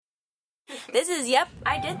This is Yep,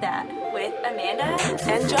 I Did That with Amanda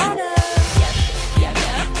and Jonna. Yep.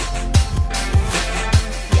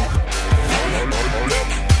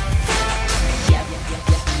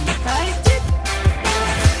 I did.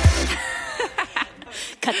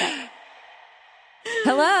 Cut that.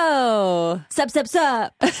 Hello. Sup.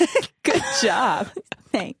 Good job.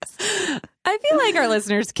 Thanks. I feel like our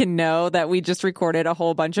listeners can know that we just recorded a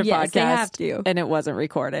whole bunch of podcasts. They have to. And it wasn't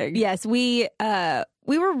recording. Yes, we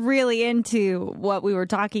were really into what we were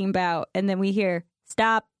talking about, and then we hear,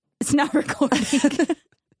 stop, it's not recording.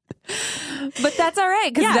 But that's all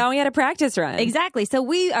right, because now we had a practice run. Exactly. So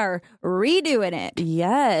we are redoing it.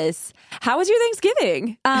 Yes. How was your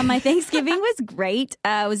Thanksgiving? My Thanksgiving was great.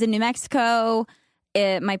 I was in New Mexico.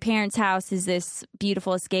 My parents' house is this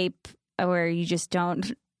beautiful escape where you just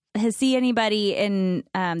don't see anybody. And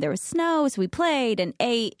there was snow, so we played and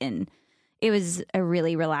ate, and it was a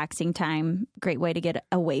really relaxing time. Great way to get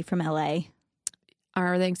away from LA.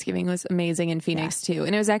 Our Thanksgiving was amazing in Phoenix, too.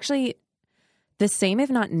 And it was actually the same, if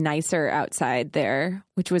not nicer, outside there,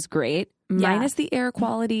 which was great. Minus the air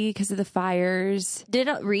quality because of the fires. Did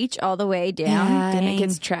it reach all the way down? Yeah, and it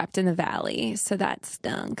gets trapped in the valley, so that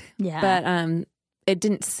stunk. Yeah. But it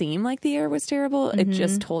didn't seem like the air was terrible. It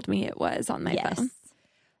just told me it was on my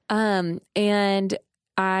phone. And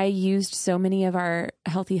I used so many of our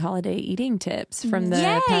healthy holiday eating tips from the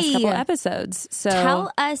past couple episodes. So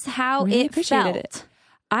tell us how really it felt. It.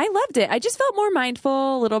 I loved it. I just felt more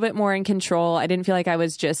mindful, a little bit more in control. I didn't feel like I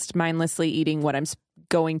was just mindlessly eating what I'm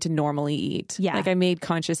going to normally eat. Yeah. Like I made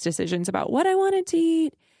conscious decisions about what I wanted to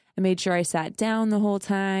eat. I made sure I sat down the whole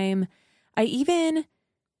time.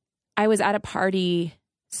 I was at a party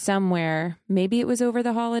somewhere. Maybe it was over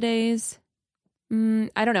the holidays.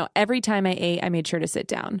 I don't know. Every time I ate, I made sure to sit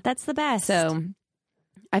down. That's the best. So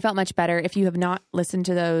I felt much better. If you have not listened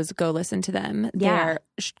to those, go listen to them. Yeah. They're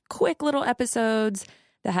quick little episodes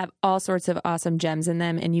that have all sorts of awesome gems in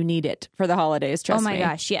them, and you need it for the holidays, trust me. Oh my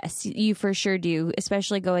gosh, yes. You for sure do,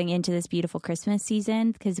 especially going into this beautiful Christmas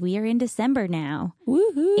season, because we are in December now.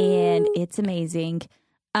 Woohoo! And it's amazing.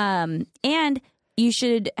 And you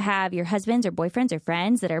should have your husbands or boyfriends or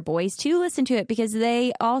friends that are boys to listen to it, because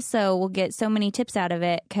they also will get so many tips out of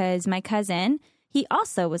it. Because my cousin, he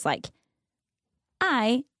also was like,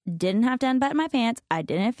 I didn't have to unbutton my pants. I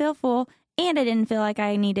didn't feel full. And I didn't feel like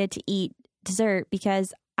I needed to eat dessert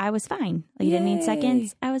because I was fine. Like, you didn't need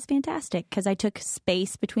seconds. I was fantastic because I took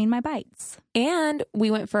space between my bites. And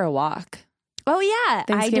we went for a walk. Oh, yeah.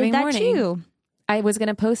 Thanksgiving I did that morning. too. I was going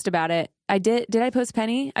to post about it. I did. Did I post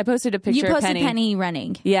Penny? I posted a picture You of posted Penny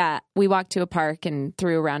running. Yeah. We walked to a park and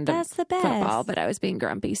threw around a That's the best. football, but I was being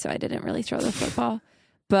grumpy, so I didn't really throw the football.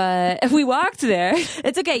 But we walked there.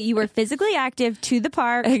 It's okay. You were physically active to the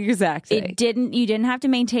park. Exactly. You didn't have to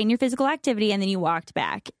maintain your physical activity, and then you walked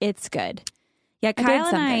back. It's good. Yeah, Kyle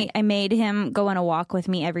and I made him go on a walk with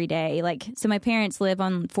me every day. Like, so my parents live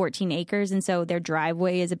on 14 acres, and so their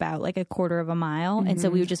driveway is about like a quarter of a mile. And so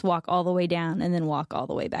we would just walk all the way down and then walk all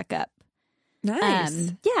the way back up.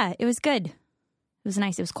 Nice. Yeah, it was good. It was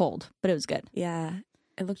nice. It was cold, but it was good. Yeah.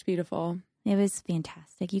 It looked beautiful. It was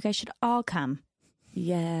fantastic. You guys should all come.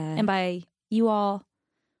 Yeah. And by you all,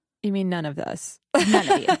 you mean none of us? None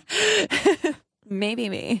of you. Maybe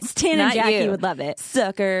me. Stan and Jackie would love it.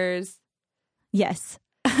 Suckers. Yes.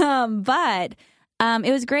 But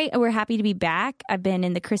it was great. We're happy to be back. I've been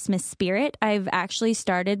in the Christmas spirit. I've actually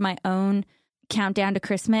started my own countdown to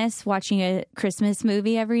Christmas, watching a Christmas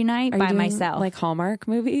movie every night by myself. Like Hallmark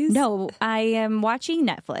movies? No, I am watching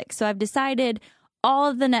Netflix. So I've decided all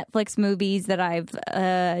of the Netflix movies that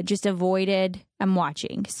I've just avoided, I'm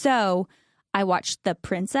watching. So I watched The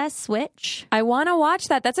Princess Switch. I want to watch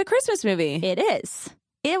that. That's a Christmas movie. It is.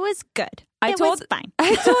 It was good. It was fine.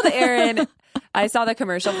 I told Aaron, I saw the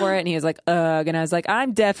commercial for it, and he was like, ugh. And I was like,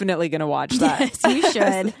 I'm definitely going to watch that. Yes, you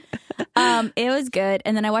should. It was good.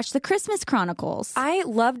 And then I watched The Christmas Chronicles. I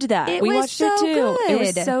loved that. We watched so it too. good. It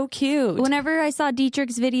was so cute. Whenever I saw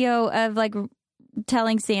Dietrich's video of like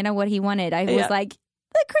telling Santa what he wanted, I was like,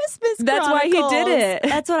 the Christmas That's Chronicles. why he did it.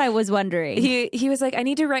 That's what I was wondering. He was like, I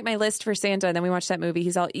need to write my list for Santa. And then we watched that movie.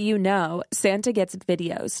 He's all, Santa gets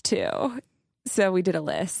videos too. So we did a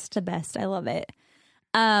list. The best. I love it.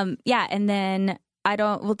 Yeah. And then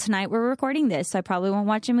tonight we're recording this, so I probably won't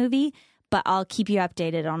watch a movie, but I'll keep you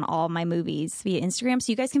updated on all my movies via Instagram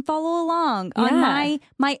so you guys can follow along on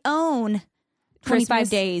my own 25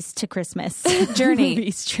 days to Christmas journey.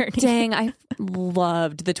 Movies journey. Dang, I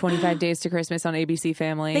loved the 25 Days to Christmas on ABC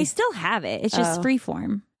Family. They still have it. It's just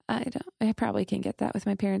freeform. I probably can get that with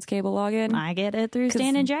my parents' cable login. I get it through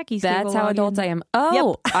Stan and Jackie's That's cable how login. adults I am.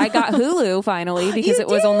 Oh, Yep. I got Hulu finally because You it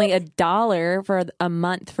was did? only $1 for a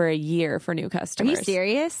month for a year for new Are customers. you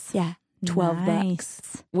serious? Yeah. $12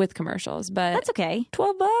 Nice. with commercials, but That's okay.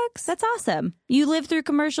 $12. That's awesome. You live through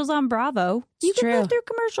commercials on Bravo. You can true. live through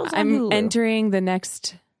commercials on I'm Hulu. entering the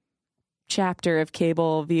next chapter of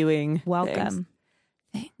cable viewing. Welcome.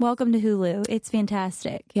 things. Welcome to Hulu. It's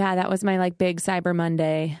fantastic. Yeah, that was my like big Cyber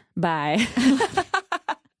Monday. Bye.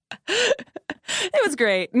 It was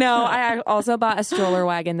great. No, I also bought a stroller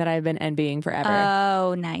wagon that I've been envying forever.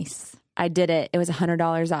 Oh, nice. I did it. It was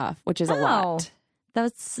 $100 off, which is a lot.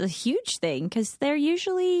 That's a huge thing because they're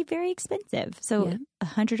usually very expensive. So Yeah.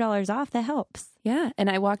 $100 off, that helps. Yeah. And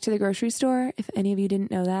I walked to the grocery store, if any of you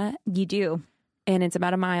didn't know that. You do. And it's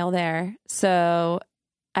about a mile there. So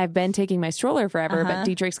I've been taking my stroller forever, but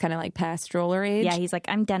Dietrich's kind of like past stroller age. Yeah, he's like,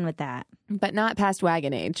 I'm done with that. But not past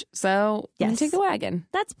wagon age. So I'm gonna Yes. take the wagon.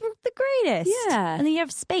 That's the greatest. Yeah. And then you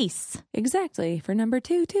have space. Exactly. For number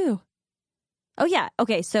 2, too. Oh, yeah.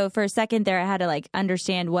 Okay. So for a second there, I had to like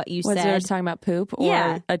understand what you Was said. it talking about poop or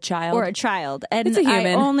Yeah. a child? Or a child. And It's a human.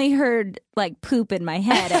 I only heard like poop in my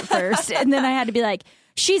head at first. And then I had to be like,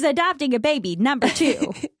 she's adopting a baby, number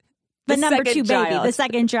 2. The number second 2 baby, child. the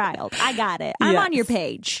second child. I got it. I'm Yes. on your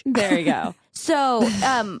page. There you go. So,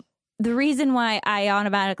 the reason why I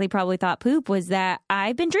automatically probably thought poop was that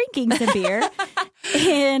I've been drinking some beer,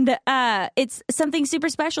 and it's something super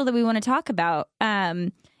special that we want to talk about.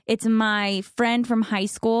 It's my friend from high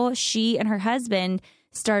school. She and her husband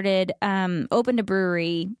opened a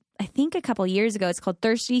brewery, I think a couple years ago. It's called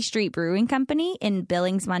Thirsty Street Brewing Company in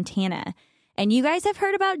Billings, Montana. And you guys have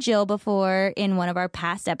heard about Jill before in one of our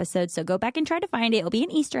past episodes, so go back and try to find it. It'll be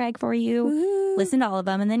an Easter egg for you. Woo-hoo. Listen to all of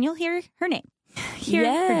them, and then you'll hear her name. Hear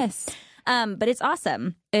her name. Yes. But it's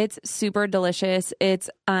awesome. It's super delicious. It's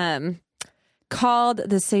called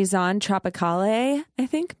the Saison Tropicale, I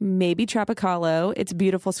think. Maybe Tropicalo. It's a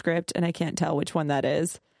beautiful script, and I can't tell which one that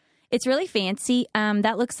is. It's really fancy.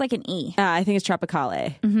 That looks like an E. I think it's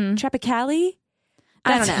Tropicale. Tropicale?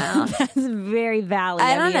 I don't know. That's very valid.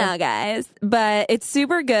 I don't know, guys. But it's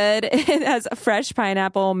super good. It has fresh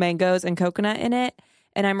pineapple, mangoes, and coconut in it.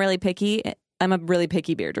 And I'm really picky. I'm a really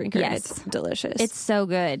picky beer drinker. Yes. And it's delicious. It's so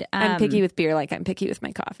good. I'm picky with beer like I'm picky with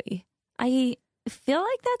my coffee. I feel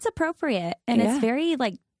like that's appropriate. And Yeah. it's very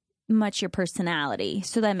like much your personality.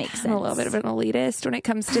 So that makes sense. I'm a little bit of an elitist when it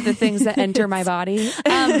comes to the things that enter my body.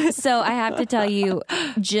 So I have to tell you,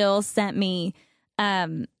 Jill sent me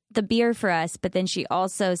the beer for us, but then she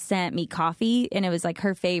also sent me coffee, and it was like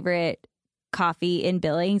her favorite coffee in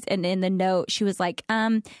Billings. And in the note, she was like,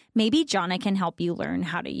 maybe Jonna can help you learn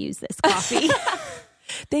how to use this coffee.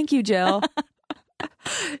 Thank you, Jill.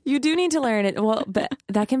 You do need to learn it. Well, but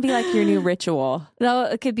that can be like your new ritual. Though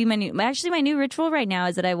it could be my new ritual right now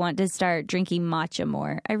is that I want to start drinking matcha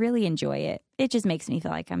more. I really enjoy it. It just makes me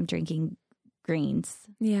feel like I'm drinking greens.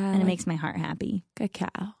 Yeah. And it makes my heart happy.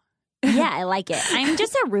 cacao. Yeah, I like it. I'm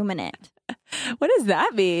just a ruminant. What does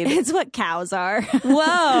that mean? It's what cows are.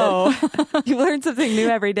 Whoa. You learn something new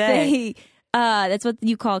every day. That's what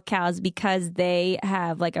you call cows because they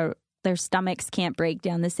have like their stomachs can't break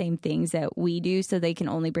down the same things that we do, so they can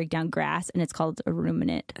only break down grass, and it's called a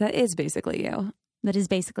ruminant. That is basically you. That is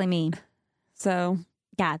basically me. So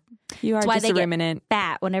Yeah. you are That's why just they a get ruminant.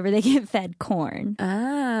 fat whenever they get fed corn.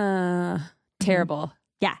 Ah, terrible.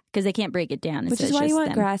 Yeah, because they can't break it down. Which so is it's why you just want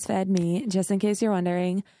them. grass-fed meat, just in case you're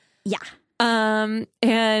wondering. Yeah.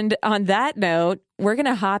 And on that note, we're going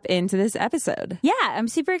to hop into this episode. Yeah, I'm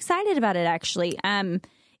super excited about it, actually.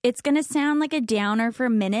 It's going to sound like a downer for a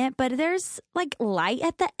minute, but there's like light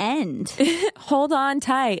at the end. Hold on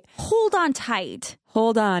tight. Hold on tight.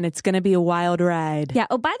 Hold on. It's going to be a wild ride. Yeah.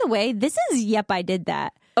 Oh, by the way, this is Yep, I Did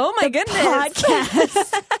That. Oh my goodness.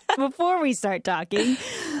 Podcast. Before we start talking,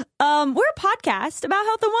 we're a podcast about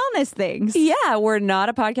health and wellness things. Yeah, we're not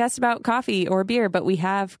a podcast about coffee or beer, but we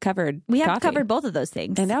have covered We have coffee covered both of those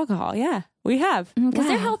things. and alcohol. Yeah, we have. Because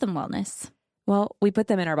they're Wow. health and wellness. Well, we put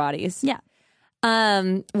them in our bodies. Yeah.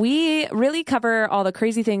 We really cover all the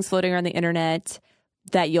crazy things floating around the internet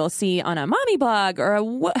that you'll see on a mommy blog or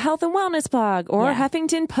a health and wellness blog or Yeah.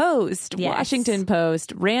 Huffington Post, Yes. Washington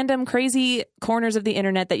Post, random crazy corners of the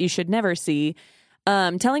internet that you should never see,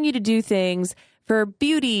 telling you to do things for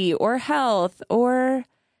beauty or health or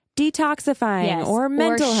detoxifying Yes. or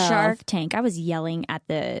mental health. Shark Tank. I was yelling at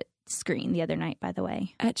the screen the other night, by the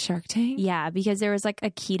way. At Shark Tank? Yeah, because there was like a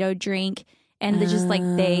keto drink and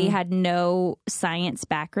they had no science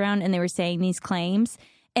background and they were saying these claims.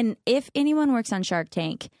 And if anyone works on Shark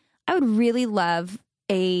Tank, I would really love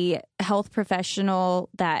a health professional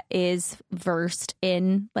that is versed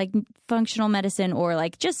in like functional medicine or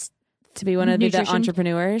like just to be one of the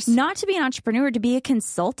entrepreneurs. Not to be an entrepreneur, to be a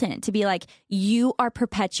consultant, to be like, you are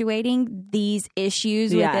perpetuating these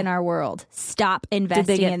issues within our world. Stop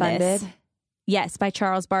investing in this. Yes, by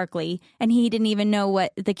Charles Barkley. And he didn't even know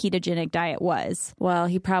what the ketogenic diet was. Well,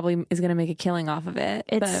 he probably is going to make a killing off of it.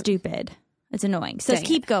 It's stupid. It's annoying. So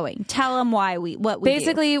keep going. Tell them what we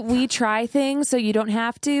basically do. We try things so you don't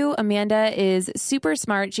have to. Amanda is super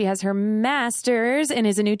smart. She has her master's and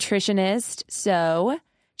is a nutritionist. So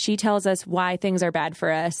she tells us why things are bad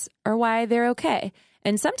for us or why they're okay.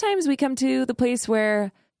 And sometimes we come to the place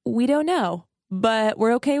where we don't know, but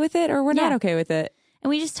we're okay with it or we're not okay with it. And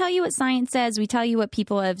we just tell you what science says. We tell you what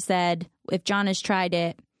people have said, if John has tried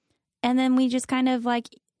it. And then we just kind of like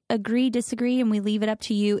agree, disagree, and we leave it up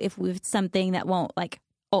to you if we've something that won't like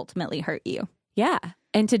ultimately hurt you. Yeah.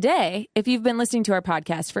 And today, if you've been listening to our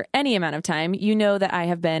podcast for any amount of time, you know that I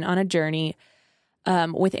have been on a journey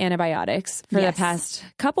with antibiotics for the past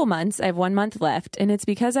couple months. I have 1 month left, and it's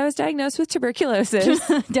because I was diagnosed with tuberculosis.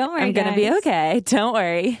 Don't worry, I'm going to be okay. Don't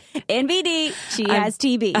worry. NBD, she has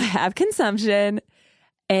TB. I have consumption,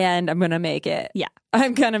 and I'm going to make it. Yeah.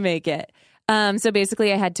 I'm going to make it. So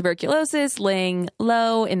basically, I had tuberculosis laying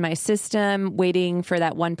low in my system, waiting for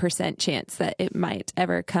that 1% chance that it might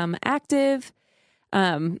ever come active.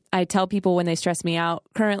 I tell people when they stress me out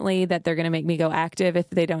currently that they're going to make me go active if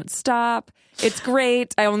they don't stop. It's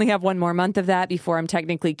great. I only have 1 more month of that before I'm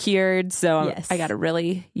technically cured. So I got to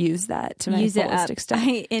really use that to my fullest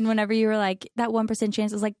extent. And whenever you were like, that 1%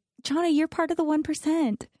 chance, I was like, Jonna, you're part of the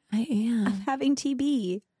 1%. I am. Of having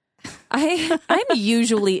TB. I'm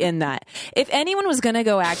usually in that. If anyone was going to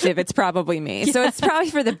go active, it's probably me. So it's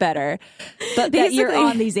probably for the better. But that you're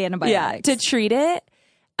on these antibiotics. Yeah, to treat it,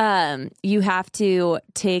 you have to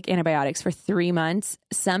take antibiotics for 3 months,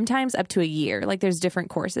 sometimes up to a year. Like there's different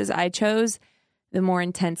courses. I chose the more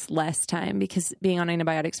intense, less time because being on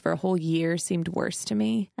antibiotics for a whole year seemed worse to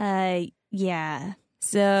me. Yeah.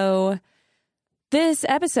 So this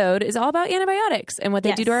episode is all about antibiotics and what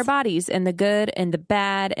they do to our bodies and the good and the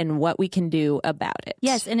bad and what we can do about it.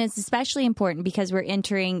 Yes, and it's especially important because we're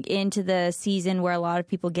entering into the season where a lot of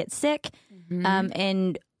people get sick.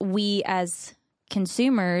 And we as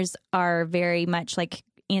consumers are very much like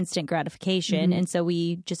instant gratification. And so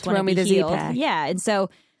we just want to be healed. Yeah, and so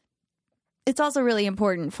it's also really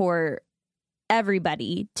important for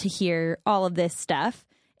everybody to hear all of this stuff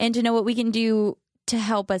and to know what we can do to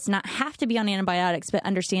help us not have to be on antibiotics, but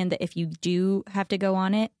understand that if you do have to go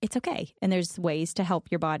on it, it's okay. And there's ways to help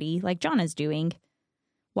your body like Jonna's doing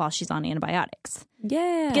while she's on antibiotics.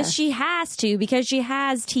 Yeah. Because she has to, because she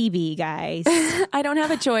has TB, guys. I don't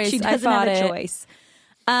have a choice. She doesn't have a choice.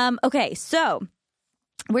 Okay, so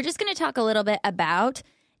we're just going to talk a little bit about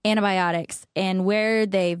antibiotics and where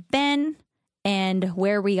they've been and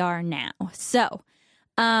where we are now. So,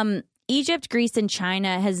 Egypt, Greece, and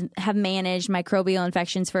China have managed microbial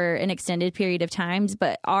infections for an extended period of times,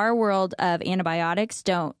 but our world of antibiotics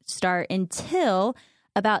don't start until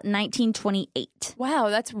about 1928. Wow,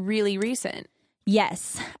 that's really recent.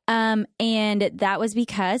 Yes, and that was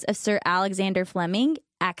because of Sir Alexander Fleming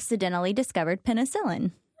accidentally discovered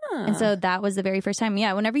penicillin. And so that was the very first time.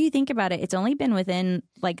 Yeah, whenever you think about it, it's only been within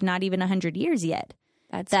like not even 100 years yet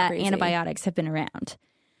that crazy. Antibiotics have been around.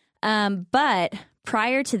 But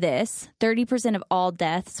prior to this, 30% of all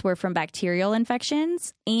deaths were from bacterial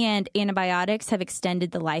infections, and antibiotics have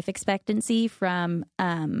extended the life expectancy from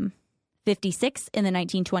 56 in the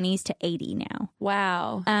 1920s to 80 now.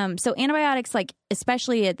 Wow. So antibiotics, like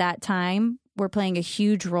especially at that time, were playing a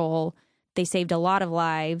huge role. They saved a lot of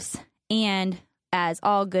lives, and as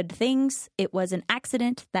all good things, it was an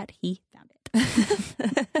accident that he found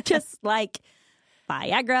it. Just like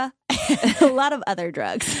Viagra, a lot of other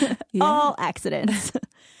drugs, all accidents.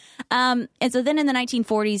 And so then in the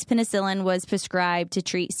 1940s, penicillin was prescribed to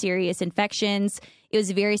treat serious infections. It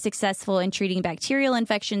was very successful in treating bacterial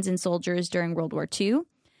infections in soldiers during World War II.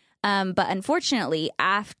 But unfortunately,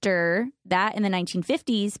 after that in the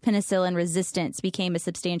 1950s, penicillin resistance became a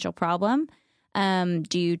substantial problem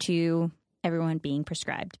due to everyone being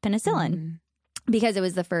prescribed penicillin because it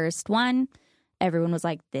was the first one. Everyone was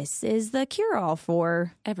like, this is the cure-all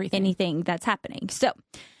for anything that's happening. So,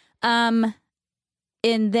 and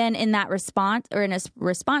then in that response, or in a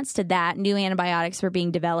response to that, new antibiotics were being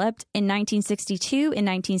developed. In 1962 and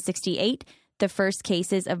 1968, the first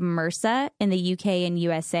cases of MRSA in the UK and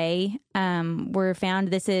USA were found.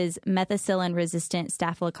 This is methicillin-resistant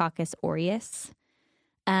Staphylococcus aureus.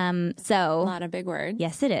 So not a big word.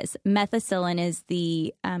 Yes, it is. Methicillin is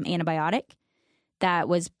the antibiotic that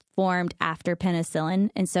was formed after penicillin.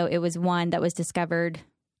 And so it was one that was discovered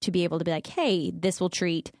to be able to be like, hey, this will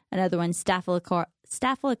treat. Another one,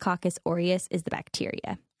 Staphylococcus aureus, is the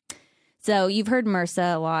bacteria. So you've heard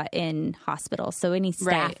MRSA a lot in hospitals. So any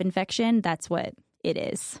staph infection, that's what it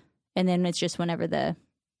is. And then it's just whenever the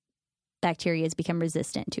bacteria has become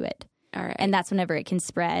resistant to it. All right. And that's whenever it can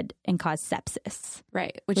spread and cause sepsis.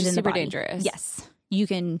 Right. Which is super dangerous. Yes. You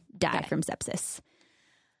can die from sepsis.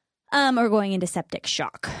 Or going into septic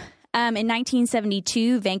shock. In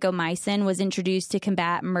 1972, vancomycin was introduced to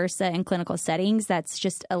combat MRSA in clinical settings. That's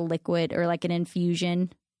just a liquid or like an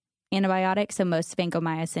infusion antibiotic. So most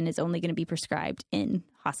vancomycin is only going to be prescribed in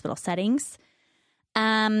hospital settings.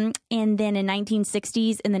 And then in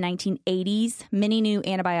 1960s and the 1980s, many new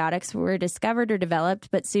antibiotics were discovered or developed,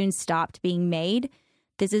 but soon stopped being made.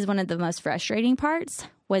 This is one of the most frustrating parts,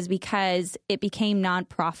 was because it became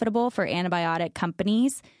non-profitable for antibiotic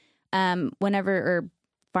companies. Or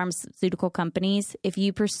pharmaceutical companies, if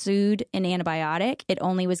you pursued an antibiotic, it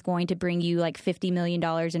only was going to bring you like $50 million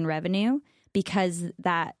in revenue, because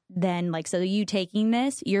that then, like, so you taking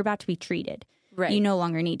this, you're about to be treated. Right. You no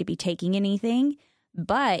longer need to be taking anything.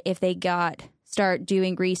 But if they start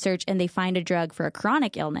doing research and they find a drug for a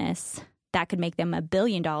chronic illness, that could make them $1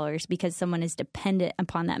 billion because someone is dependent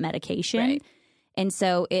upon that medication. Right. And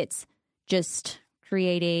so it's just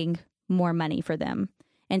creating more money for them.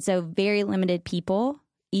 And so very limited people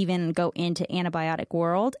even go into antibiotic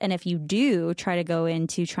world. And if you do try to go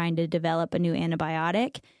into trying to develop a new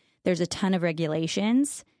antibiotic, there's a ton of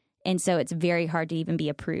regulations. And so it's very hard to even be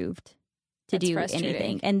approved to do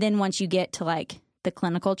anything. And then once you get to like the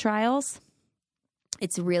clinical trials,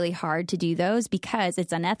 it's really hard to do those because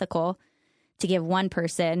it's unethical to give one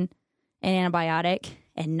person an antibiotic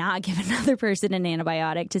and not give another person an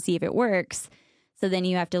antibiotic to see if it works. So then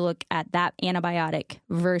you have to look at that antibiotic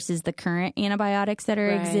versus the current antibiotics that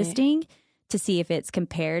are existing to see if it's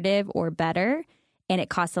comparative or better. And it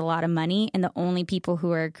costs a lot of money. And the only people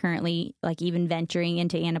who are currently like even venturing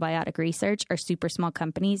into antibiotic research are super small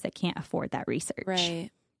companies that can't afford that research.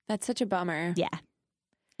 Right. That's such a bummer. Yeah.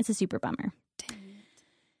 It's a super bummer. Dang it.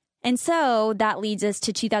 And so that leads us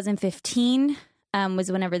to 2015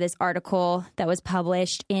 was whenever this article that was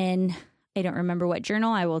published in, I don't remember what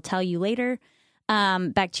journal, I will tell you later.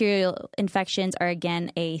 Bacterial infections are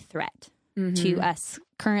again a threat to us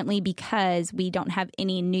currently because we don't have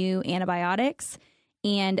any new antibiotics,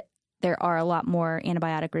 and there are a lot more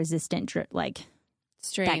antibiotic resistant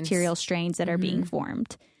bacterial strains that are being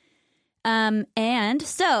formed. And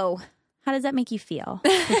so how does that make you feel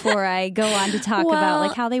before I go on to talk about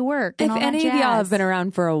like how they work? And if all any that of y'all have been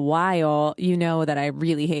around for a while, you know that I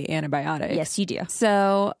really hate antibiotics. Yes, you do.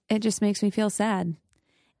 So it just makes me feel sad.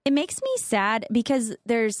 It makes me sad because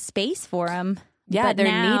there's space for them. Yeah,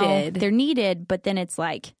 they're needed. They're needed, but then it's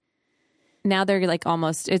like... Now they're like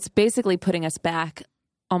it's basically putting us back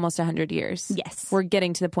almost 100 years. Yes. We're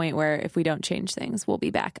getting to the point where if we don't change things, we'll be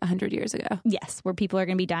back 100 years ago. Yes, where people are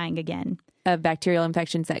going to be dying again. Of bacterial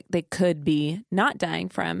infections that they could be not dying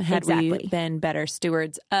from had we been better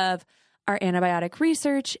stewards of our antibiotic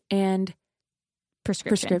research and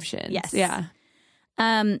prescriptions. Yes. Yeah.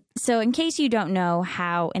 So in case you don't know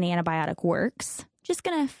how an antibiotic works, just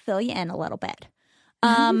going to fill you in a little bit.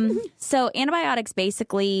 So antibiotics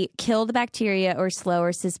basically kill the bacteria or slow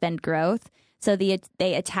or suspend growth. So they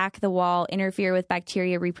attack the wall, interfere with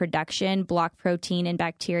bacteria reproduction, block protein in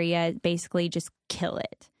bacteria, basically just kill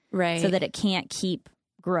it. Right. So that it can't keep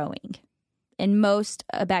growing. And most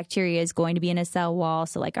bacteria is going to be in a cell wall.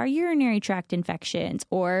 So like our urinary tract infections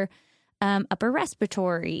or upper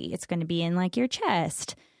respiratory, it's going to be in like your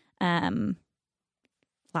chest. Lots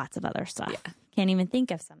of other stuff. Yeah. Can't even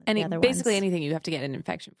think of some of the other ones. Basically anything you have to get an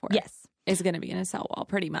infection for. Yes. Is going to be in a cell wall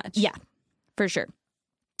pretty much. Yeah, for sure.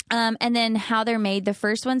 And then how they're made. The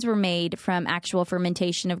first ones were made from actual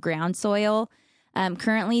fermentation of ground soil.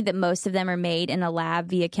 Currently, most of them are made in a lab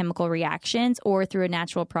via chemical reactions or through a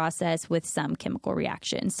natural process with some chemical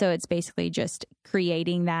reactions. So it's basically just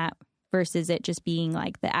creating that versus it just being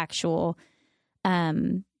like the actual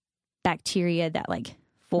bacteria that like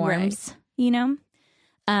forms, you know?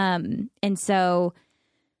 And so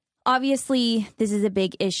obviously this is a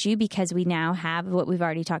big issue because we now have what we've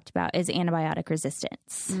already talked about is antibiotic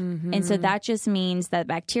resistance. And so that just means that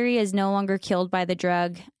bacteria is no longer killed by the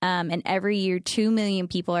drug. And every year, 2 million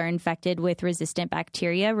people are infected with resistant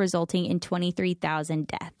bacteria, resulting in 23,000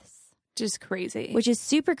 deaths. Just crazy. Which is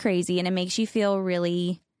super crazy. And it makes you feel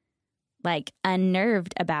really like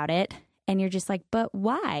unnerved about it. And you're just like, but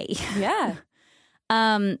why? Yeah.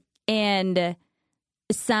 And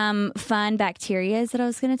some fun bacteria that I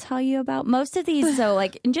was going to tell you about. Most of these, so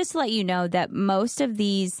like, and just to let you know that most of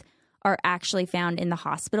these are actually found in the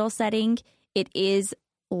hospital setting. It is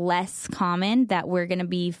less common that we're going to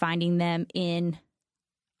be finding them in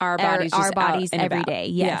our bodies every day.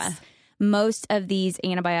 Yes. Yeah. Most of these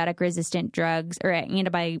antibiotic-resistant drugs or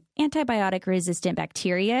antibiotic-resistant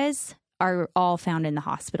bacterias are all found in the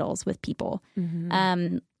hospitals with people.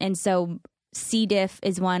 Mm-hmm. And so C. diff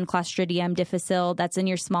is one, Clostridium difficile, that's in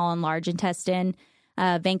your small and large intestine.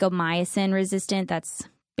 Vancomycin resistant, that's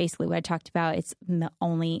basically what I talked about. It's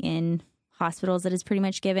only in hospitals that is pretty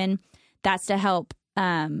much given. That's to help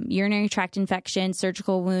urinary tract infections,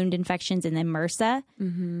 surgical wound infections, and then MRSA.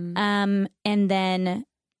 Mm-hmm. And then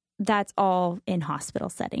that's all in hospital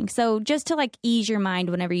settings. So just to like ease your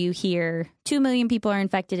mind whenever you hear 2 million people are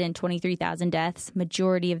infected and 23,000 deaths,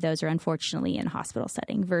 majority of those are unfortunately in hospital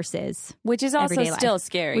setting versus which is also still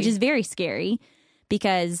scary. Which is very scary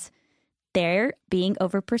because they're being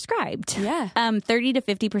overprescribed. Yeah. 30 to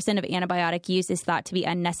 50% of antibiotic use is thought to be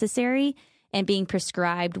unnecessary and being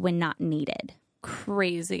prescribed when not needed.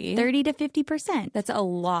 Crazy. 30 to 50%. That's a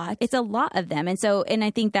lot. It's a lot of them. And I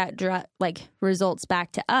think that results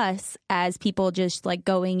back to us as people just like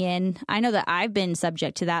going in. I know that I've been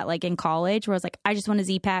subject to that like in college where I was like, I just want a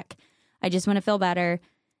Z-Pak. I just want to feel better.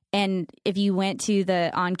 And if you went to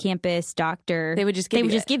the on-campus doctor, they would just give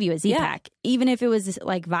you a Z-Pak. Yeah. Even if it was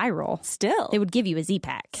like viral. Still. They would give you a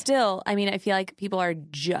Z-Pak. Still. I mean, I feel like people are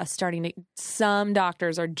just some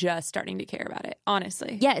doctors are just starting to care about it,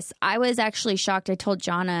 honestly. Yes. I was actually shocked. I told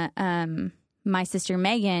Jonna, my sister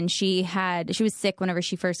Megan, she was sick whenever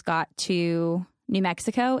she first got to New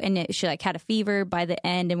Mexico. And she like had a fever by the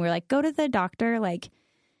end. And we were like, go to the doctor. Like,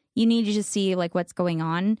 you need to just see like what's going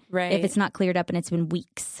on. Right. If it's not cleared up and it's been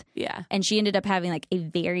weeks. Yeah. And she ended up having like a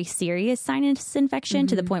very serious sinus infection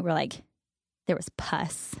to the point where like there was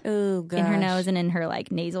pus in her nose and in her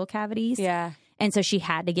like nasal cavities. Yeah. And so she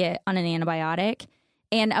had to get on an antibiotic.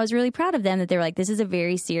 And I was really proud of them that they were like, this is a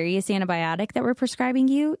very serious antibiotic that we're prescribing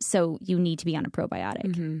you. So you need to be on a probiotic.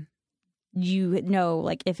 Mm-hmm. You know,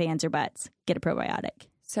 like if ands or buts, get a probiotic.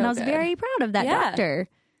 So and I was very proud of that doctor.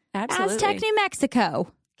 Absolutely. Aztec, New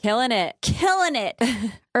Mexico. Killing it.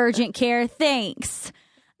 Urgent care, thanks.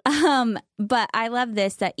 But I love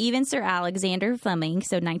this, that even Sir Alexander Fleming,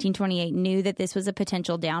 so 1928, knew that this was a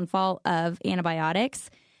potential downfall of antibiotics.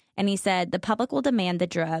 And he said, the public will demand the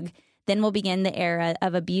drug. Then will begin the era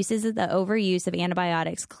of abuses of the overuse of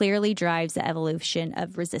antibiotics clearly drives the evolution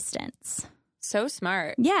of resistance. So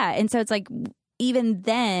smart. Yeah. And so it's like, even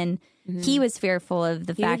then, he was fearful of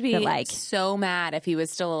the fact that, like, so mad if he was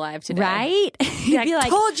still alive today, right? He'd be like,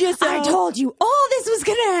 "Told you so! I told you all this was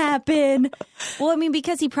going to happen." Well, I mean,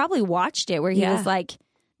 because he probably watched it where he was like,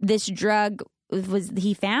 "This drug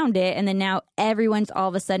he found it, and then now everyone's all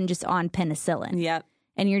of a sudden just on penicillin." Yep,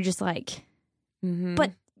 and you're just like,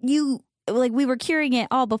 "But you." Like we were curing it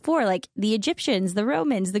all before, like the Egyptians, the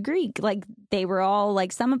Romans, the Greek, like they were all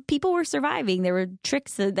like some people were surviving. There were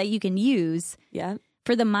tricks that you can use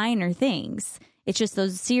for the minor things. It's just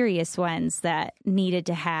those serious ones that needed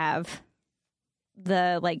to have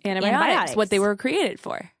the like antibiotics, what they were created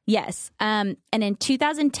for. Yes. And in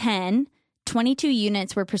 2010, 22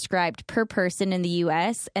 units were prescribed per person in the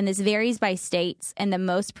U.S. And this varies by states. And the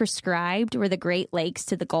most prescribed were the Great Lakes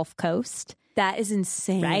to the Gulf Coast. That is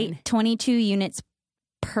insane. Right? 22 units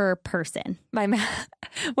per person.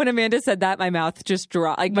 When Amanda said that, my mouth just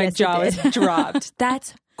dropped. Like my jaw was dropped.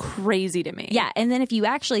 That's crazy to me. Yeah. And then if you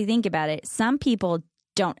actually think about it, some people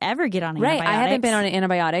don't ever get on antibiotics. Right. I haven't been on an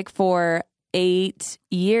antibiotic for 8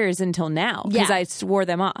 years until now because I swore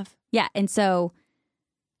them off. Yeah. And so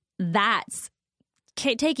that's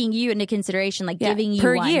taking you into consideration, like giving you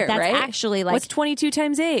per one. year, that's right? Actually like... What's 22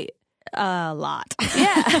 times 8? A lot.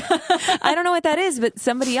 Yeah. I don't know what that is, but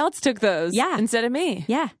somebody else took those instead of me.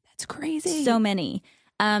 Yeah. That's crazy. So many.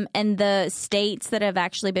 And the states that have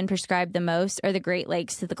actually been prescribed the most are the Great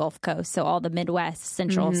Lakes to the Gulf Coast. So all the Midwest,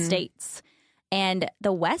 central states. And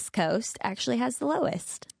the West Coast actually has the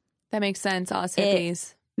lowest. That makes sense. Us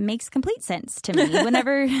hippies. It makes complete sense to me.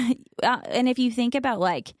 Whenever, and if you think about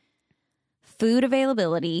like food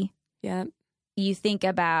availability, you think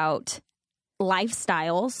about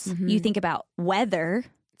lifestyles, you think about weather.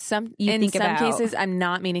 In some cases, I'm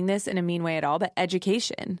not meaning this in a mean way at all, but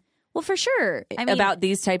education. Well, for sure. I mean, about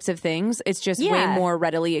these types of things, it's just way more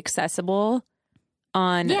readily accessible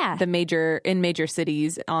on in major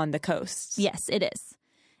cities on the coasts. Yes, it is.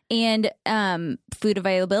 And food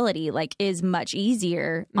availability like is much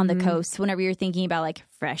easier on the coast whenever you're thinking about like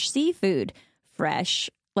fresh seafood, fresh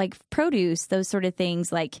like produce, those sort of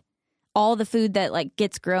things. Like all the food that like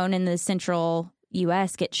gets grown in the central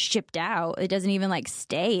U.S. gets shipped out. It doesn't even like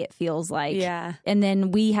stay, it feels like. Yeah. And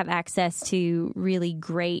then we have access to really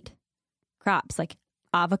great crops. Like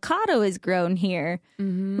avocado is grown here.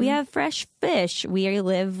 Mm-hmm. We have fresh fish. We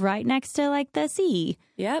live right next to like the sea.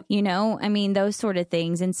 Yep. You know, I mean, those sort of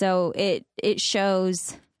things. And so it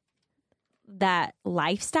shows that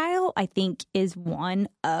lifestyle, I think, is one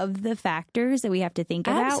of the factors that we have to think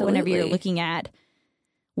about whenever you're looking at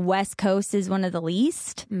West Coast is one of the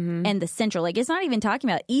least, and the Central. Like, it's not even talking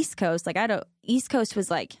about East Coast. Like, East Coast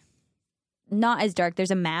was like not as dark.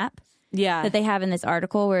 There's a map that they have in this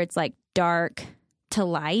article where it's like dark to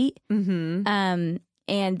light. Mm-hmm.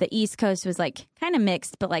 And the East Coast was like kind of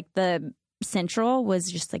mixed, but like the Central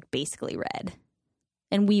was just like basically red.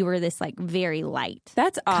 And we were this like very light.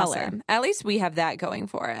 That's awesome. Color. At least we have that going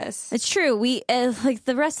for us. It's true. We like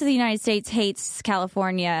the rest of the United States hates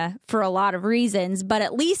California for a lot of reasons, but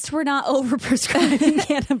at least we're not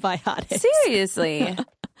overprescribing antibiotics. Seriously.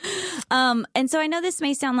 And so I know this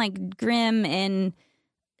may sound like grim and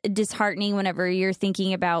disheartening whenever you're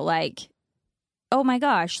thinking about like, oh my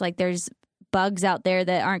gosh, like there's bugs out there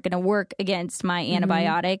that aren't going to work against my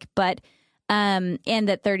antibiotic, but and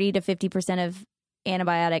that 30 to 50% of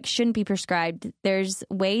antibiotics shouldn't be prescribed. There's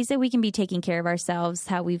ways that we can be taking care of ourselves,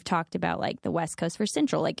 how we've talked about like the West Coast for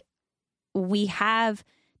Central. Like we have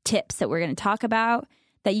tips that we're going to talk about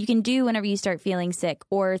that you can do whenever you start feeling sick,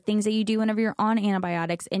 or things that you do whenever you're on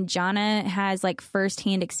antibiotics. And Jana has like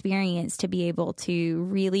firsthand experience to be able to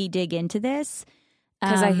really dig into this.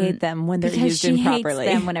 Because I hate them when they're used improperly. Because she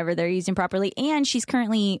hates them whenever they're used improperly. And she's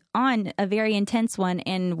currently on a very intense one,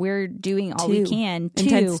 and we're doing all we can.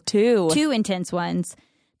 Two intense ones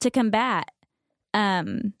to combat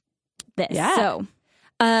this. Yeah. So,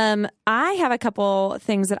 I have a couple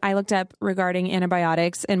things that I looked up regarding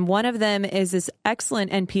antibiotics, and one of them is this excellent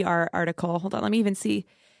NPR article. Hold on, let me even see.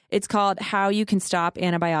 It's called "How You Can Stop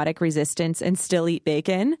Antibiotic Resistance and Still Eat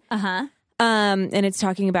Bacon." And it's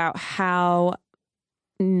talking about how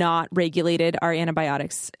not regulated our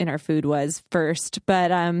antibiotics in our food was first. But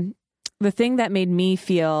the thing that made me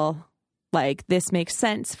feel like this makes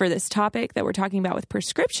sense for this topic that we're talking about with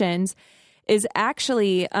prescriptions is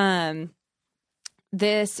actually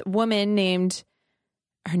this woman named,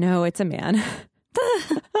 or no, it's a man.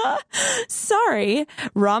 Sorry,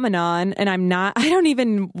 Ramanan. And I don't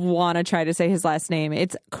even want to try to say his last name.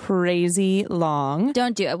 It's crazy long.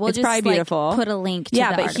 Don't do it. We'll it's just probably beautiful. Like, put a link to the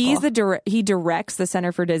article. He directs the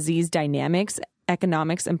Center for Disease Dynamics,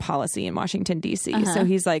 Economics, and Policy in Washington, D.C. So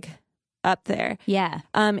he's like up there. Yeah.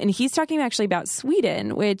 And he's talking actually about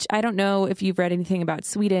Sweden, which I don't know if you've read anything about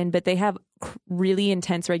Sweden, but they have really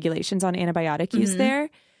intense regulations on antibiotic use there.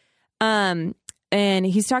 And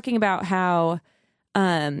he's talking about how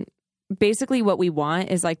basically what we want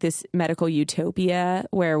is like this medical utopia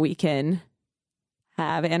where we can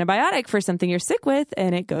have antibiotic for something you're sick with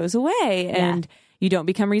and it goes away and you don't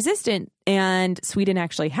become resistant. And Sweden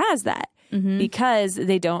actually has that because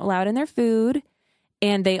they don't allow it in their food.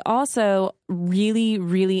 And they also really,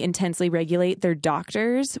 really intensely regulate their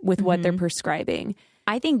doctors with what they're prescribing.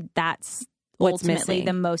 I think that's what's ultimately missing.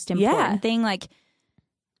 The most important thing. Like,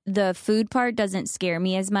 the food part doesn't scare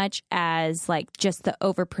me as much as like just the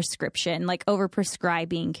overprescription, like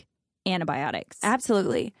overprescribing antibiotics.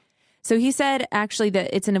 Absolutely. So he said actually that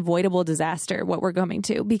it's an avoidable disaster what we're going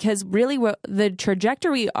to, because really the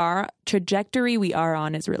trajectory we are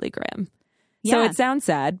on is really grim. Yeah. So it sounds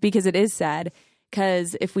sad because it is sad,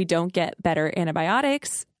 because if we don't get better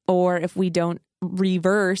antibiotics, or if we don't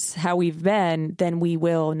reverse how we've been, then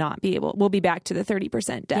we'll be back to the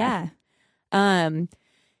 30% death. Yeah.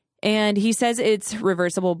 And he says it's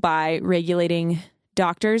reversible by regulating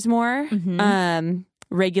doctors more,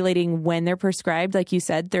 regulating when they're prescribed. Like you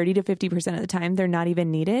said, 30 to 50% of the time, they're not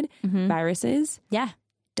even needed. Viruses. Yeah.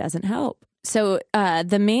 Doesn't help. So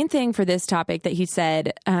the main thing for this topic that he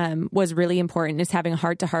said was really important is having a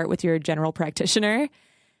heart-to-heart with your general practitioner.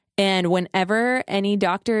 And whenever any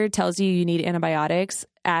doctor tells you need antibiotics,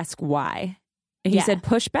 ask why. And he said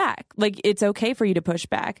push back. Like, it's okay for you to push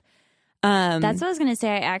back. That's what I was going to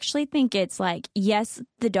say. I actually think it's like, yes,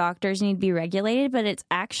 the doctors need to be regulated, but it's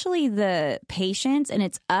actually the patients and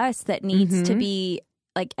it's us that needs to be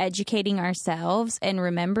like educating ourselves and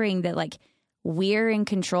remembering that like we're in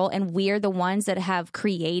control and we're the ones that have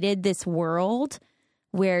created this world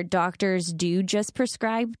where doctors do just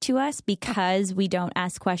prescribe to us because we don't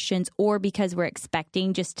ask questions, or because we're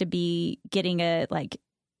expecting just to be getting a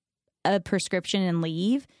prescription and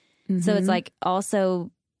leave. So it's like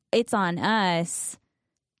also, it's on us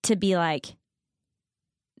to be like,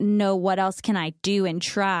 no, what else can I do and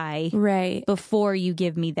try right before you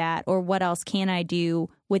give me that? Or what else can I do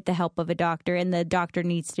with the help of a doctor, and the doctor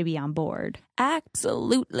needs to be on board.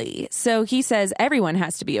 Absolutely. So he says everyone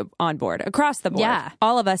has to be on board across the board. Yeah.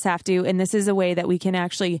 All of us have to. And this is a way that we can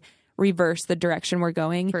actually reverse the direction we're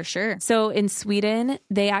going. For sure. So in Sweden,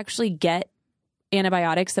 they actually get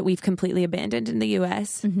antibiotics that we've completely abandoned in the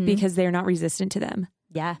US because they're not resistant to them.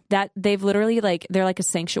 Yeah. That they've literally they're like a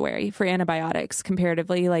sanctuary for antibiotics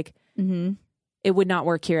comparatively. It would not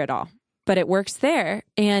work here at all. But it works there,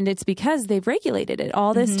 and it's because they've regulated it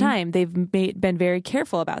all this time. They've been very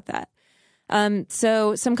careful about that.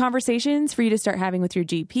 So some conversations for you to start having with your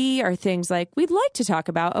GP are things like, we'd like to talk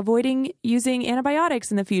about avoiding using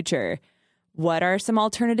antibiotics in the future. What are some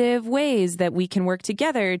alternative ways that we can work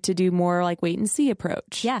together to do more like wait and see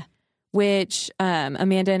approach? Yeah. Which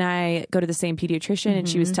Amanda and I go to the same pediatrician, and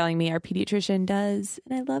she was telling me our pediatrician does,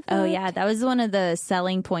 and I love that. Oh, yeah. That was one of the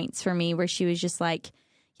selling points for me, where she was just like,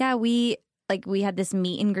 yeah, we had this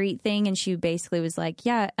meet and greet thing, and she basically was like,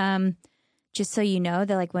 yeah, just so you know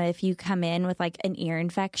that if you come in with an ear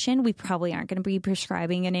infection, we probably aren't going to be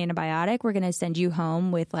prescribing an antibiotic. We're going to send you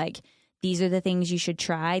home with these are the things you should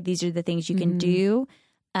try. These are the things you can do.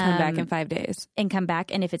 Come back in 5 days. And come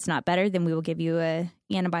back. And if it's not better, then we will give you a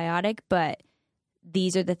antibiotic. But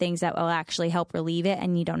these are the things that will actually help relieve it,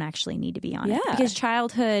 and you don't actually need to be on it. Because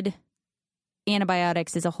childhood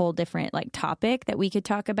antibiotics is a whole different topic that we could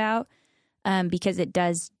talk about, because it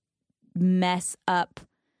does mess up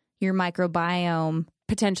your microbiome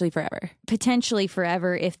potentially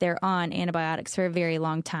forever if they're on antibiotics for a very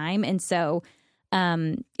long time. And so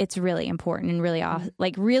it's really important and really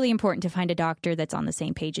really important to find a doctor that's on the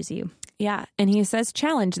same page as you. Yeah. And he says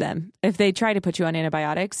challenge them if they try to put you on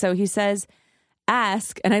antibiotics. So he says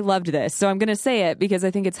ask, and I loved this, so I'm going to say it because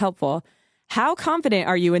I think it's helpful. How confident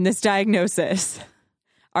are you in this diagnosis?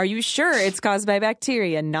 Are you sure it's caused by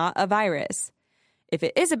bacteria, not a virus? If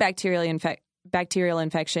it is a bacterial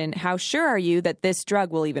infection, how sure are you that this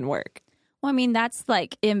drug will even work? Well, I mean, that's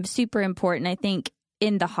super important. I think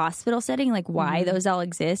in the hospital setting, why those all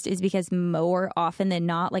exist is because more often than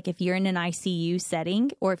not, if you're in an ICU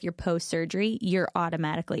setting or if you're post-surgery, you're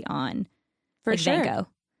automatically on For sure. Vanco.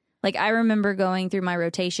 I remember going through my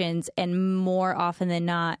rotations, and more often than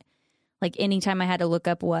not, anytime I had to look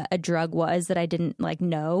up what a drug was that I didn't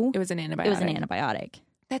know, it was an antibiotic.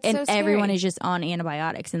 That's so and scary. everyone is just on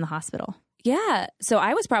antibiotics in the hospital. Yeah. So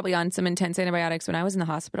I was probably on some intense antibiotics when I was in the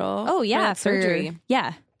hospital. Oh, yeah. For surgery.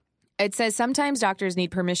 Yeah. It says sometimes doctors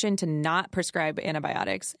need permission to not prescribe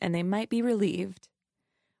antibiotics, and they might be relieved,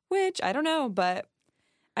 which I don't know, but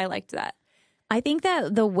I liked that. I think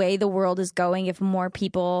that the way the world is going, if more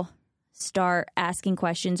people start asking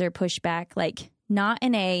questions or push back, not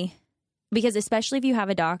in a... Because especially if you have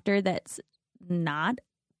a doctor that's not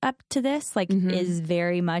up to this, is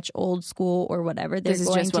very much old school or whatever, they're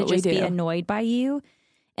going to just be annoyed by you,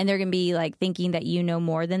 and they're going to be thinking that you know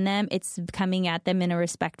more than them. It's coming at them in a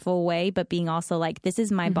respectful way, but being also this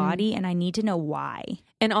is my body and I need to know why.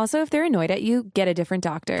 And also, if they're annoyed at you, get a different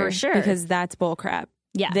doctor. For sure. Because that's bullcrap.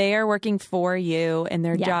 Yeah. They are working for you, and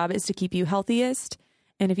their job is to keep you healthiest.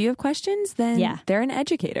 And if you have questions, then they're an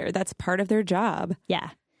educator. That's part of their job.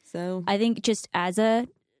 Yeah. So I think just as a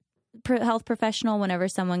health professional, whenever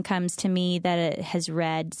someone comes to me that it has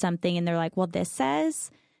read something and they're like, well, this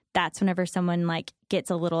says, that's whenever someone gets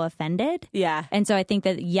a little offended. Yeah. And so I think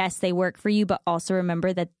that, yes, they work for you, but also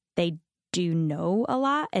remember that they do know a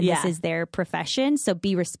lot, and this is their profession. So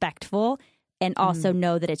be respectful, and also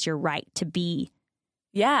know that it's your right to be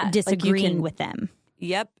disagreeing with them.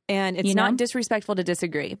 Yep. And it's not disrespectful to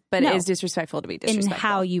disagree, but it is disrespectful to be disrespectful. In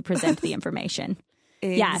how you present the information.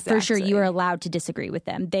 Exactly. Yeah, for sure. You are allowed to disagree with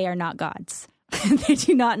them. They are not gods. They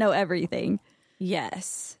do not know everything.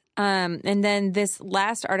 Yes. And then this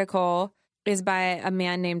last article is by a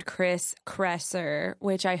man named Chris Kresser,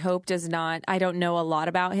 which I hope does not, I don't know a lot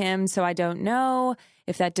about him, so I don't know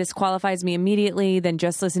if that disqualifies me immediately. Then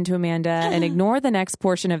just listen to Amanda and ignore the next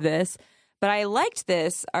portion of this. But I liked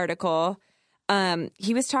this article.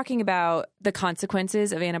 He was talking about the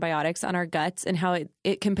consequences of antibiotics on our guts and how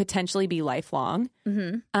it can potentially be lifelong.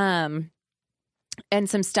 And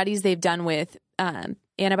some studies they've done with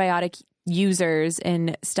antibiotic users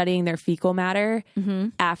and studying their fecal matter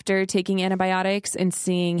after taking antibiotics and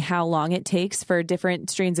seeing how long it takes for different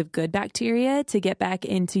strains of good bacteria to get back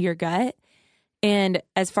into your gut. And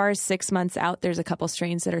as far as 6 months out, there's a couple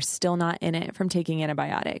strains that are still not in it from taking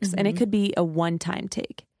antibiotics. And it could be a one-time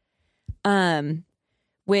take.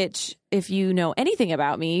 Which, if you know anything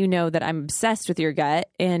about me, you know that I'm obsessed with your gut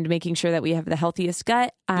and making sure that we have the healthiest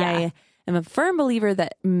gut. I am a firm believer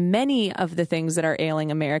that many of the things that are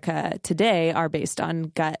ailing America today are based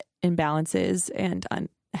on gut imbalances and on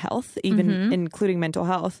health, even including mental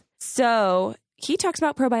health. So he talks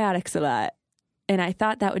about probiotics a lot. And I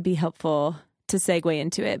thought that would be helpful to segue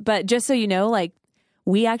into it. But just so you know, like,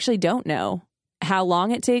 we actually don't know how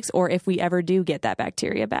long it takes or if we ever do get that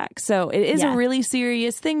bacteria back. So it is a really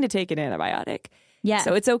serious thing to take an antibiotic. Yeah.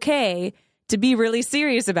 So it's okay to be really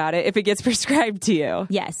serious about it if it gets prescribed to you.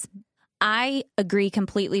 Yes. I agree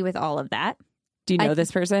completely with all of that. Do you know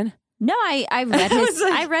this person? No, I read his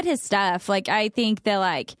I read his stuff. Like, I think that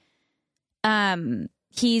like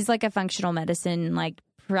he's like a functional medicine like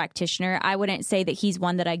practitioner. I wouldn't say that he's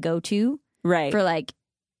one that I go to for like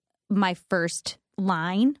my first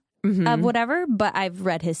line of whatever, but I've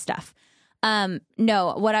read his stuff.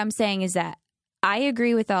 No, what I'm saying is that I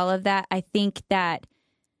agree with all of that. I think that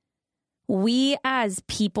we as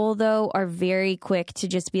people, though, are very quick to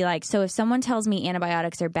just be like, so if someone tells me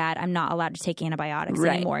antibiotics are bad, I'm not allowed to take antibiotics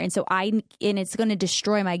anymore. And so and it's going to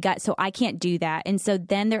destroy my gut. So I can't do that. And so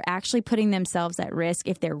then they're actually putting themselves at risk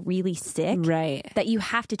if they're really sick, that you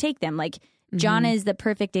have to take them. Like Jonna is the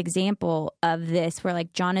perfect example of this, where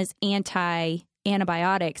like Jonna's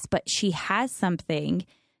anti-antibiotics, but she has something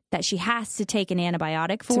that she has to take an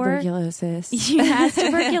antibiotic for. Tuberculosis. She has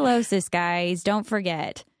tuberculosis, guys. Don't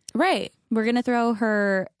forget. Right. We're going to throw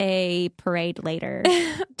her a parade later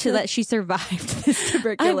to let she survived this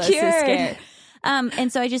tuberculosis scare.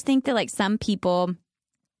 And so I just think that like some people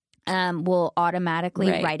will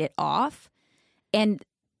automatically write it off. And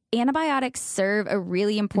antibiotics serve a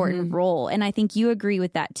really important role. And I think you agree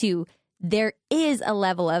with that too. There is a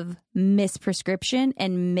level of misprescription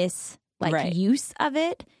and use of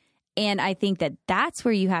it. And I think that that's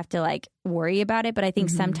where you have to like worry about it. But I think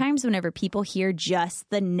sometimes whenever people hear just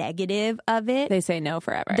the negative of it, they say no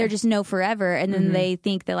forever. They're just no forever. And then they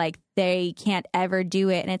think that like they can't ever do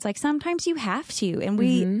it. And it's like, sometimes you have to. And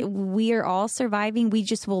we are all surviving. We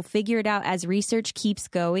just will figure it out as research keeps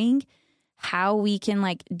going, how we can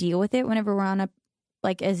like deal with it whenever we're on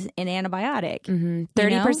as an antibiotic.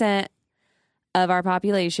 30% of our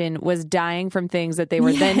population was dying from things that they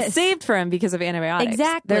were then saved from because of antibiotics.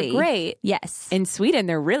 Exactly. They're great. Yes. In Sweden,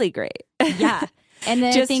 they're really great. Yeah. And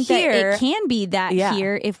then I think that it can be that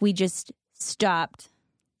here if we just stopped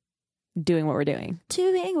doing what we're doing.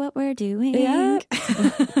 Doing what we're doing. Yeah.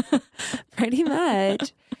 Pretty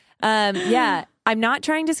much. I'm not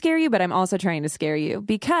trying to scare you, but I'm also trying to scare you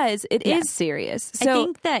because it is serious. So I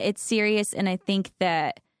think that it's serious, and I think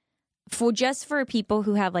that for people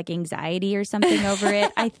who have like anxiety or something over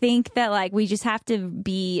it, I think that like we just have to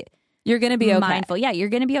be you're going to be mindful. Yeah, you're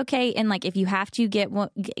going to be okay. And like if you have to get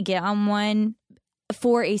on one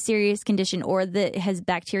for a serious condition or that has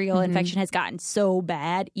bacterial infection has gotten so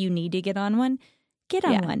bad, you need to get on one. Get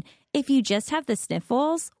on one. If you just have the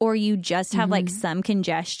sniffles or you just have like some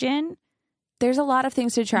congestion, there's a lot of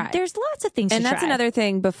things to try. There's lots of things to try. And that's another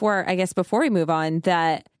thing before we move on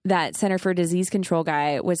that Center for Disease Control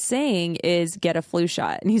guy was saying is get a flu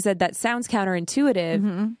shot. And he said that sounds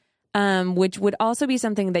counterintuitive, which would also be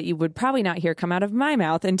something that you would probably not hear come out of my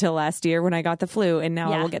mouth until last year when I got the flu. And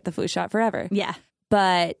now I will get the flu shot forever. Yeah.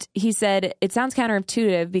 But he said it sounds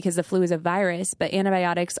counterintuitive because the flu is a virus, but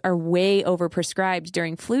antibiotics are way overprescribed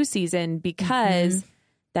during flu season because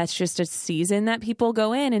that's just a season that people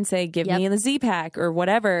go in and say, give me the Z-Pak or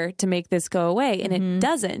whatever to make this go away. And it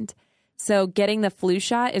doesn't. So getting the flu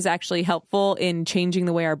shot is actually helpful in changing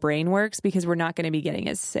the way our brain works because we're not going to be getting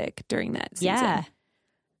as sick during that season. Yeah.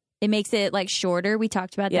 It makes it like shorter. We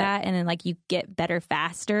talked about that. And then like you get better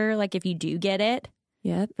faster. Like if you do get it.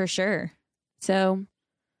 Yeah. For sure. So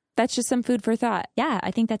that's just some food for thought. Yeah.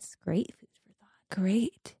 I think that's great food for thought.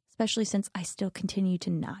 Great. Especially since I still continue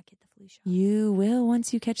to not get the flu shot. You will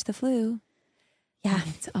once you catch the flu. Yeah.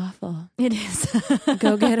 And it's awful. It is.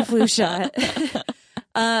 Go get a flu shot.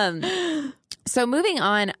 So moving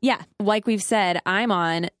on, like we've said, I'm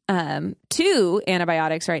on 2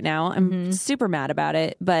 antibiotics right now. I'm super mad about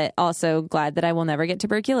it, but also glad that I will never get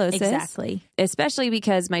tuberculosis. Exactly. Especially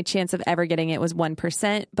because my chance of ever getting it was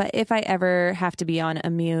 1%. But if I ever have to be on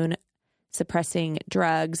immune suppressing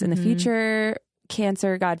drugs in the future,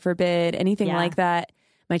 cancer, God forbid, anything like that,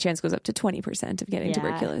 my chance goes up to 20% of getting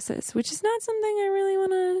tuberculosis, which is not something I really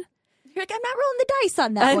want to... You're like, I'm not rolling the dice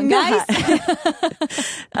on that one,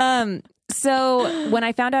 guys. So when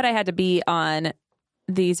I found out I had to be on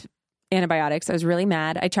these antibiotics, I was really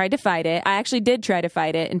mad. I tried to fight it. I actually did try to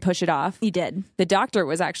fight it and push it off. You did. The doctor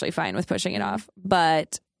was actually fine with pushing it off,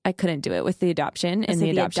 but I couldn't do it with the adoption. And the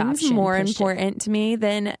adoption is more important to me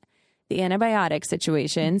than the antibiotic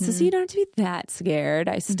situation. So you don't have to be that scared.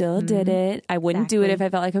 I still did it. I wouldn't do it if I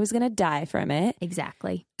felt like I was going to die from it.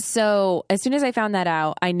 Exactly. So as soon as I found that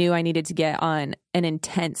out, I knew I needed to get on an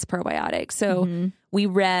intense probiotic. So we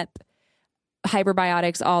rep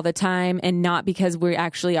hyperbiotics all the time, and not because we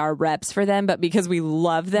actually are reps for them, but because we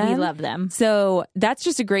love them. We love them. So that's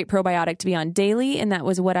just a great probiotic to be on daily. And that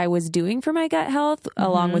was what I was doing for my gut health,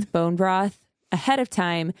 along with bone broth ahead of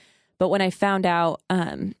time. But when I found out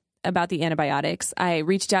about the antibiotics, I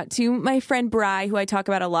reached out to my friend Bri, who I talk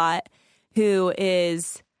about a lot, who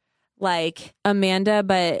is like Amanda,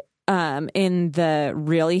 but in the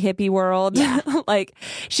really hippie world. Like,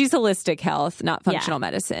 she's holistic health, not functional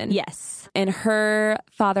medicine. Yes. And her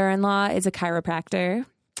father-in-law is a chiropractor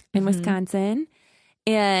in Wisconsin.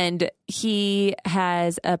 And he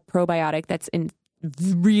has a probiotic that's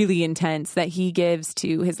really intense that he gives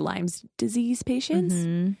to his Lyme's disease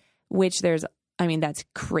patients, which that's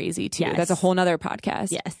crazy too. Yes. That's a whole nother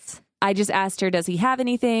podcast. Yes. I just asked her, does he have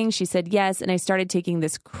anything? She said yes. And I started taking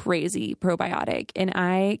this crazy probiotic. And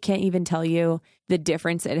I can't even tell you the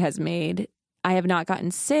difference it has made. I have not gotten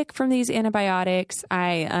sick from these antibiotics.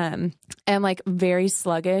 I am like very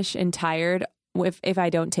sluggish and tired if I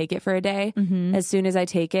don't take it for a day. As soon as I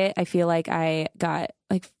take it, I feel like I got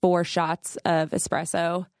like 4 shots of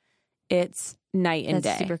espresso. It's night and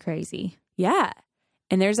That's day. super crazy. Yeah.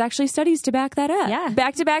 And there's actually studies to back that up. Yeah.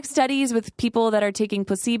 Back-to-back studies with people that are taking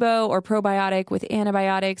placebo or probiotic with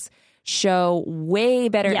antibiotics show way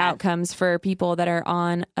better outcomes for people that are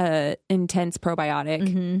on a intense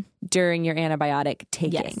probiotic during your antibiotic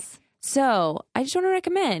taking. Yes. So I just want to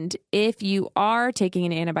recommend, if you are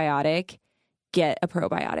taking an antibiotic, get a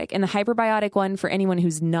probiotic. And the hyperbiotic one, for anyone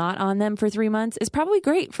who's not on them for 3 months, is probably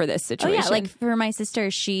great for this situation. Oh yeah, like for my sister,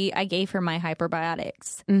 I gave her my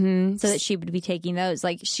hyperbiotics so that she would be taking those.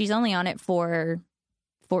 Like, she's only on it for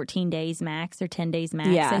 14 days max or 10 days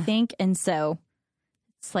max, I think. And so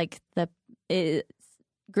it's like it's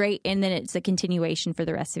great. And then it's a continuation for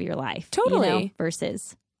the rest of your life. Totally.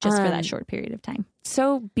 Versus just for that short period of time.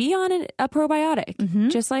 So be on a probiotic,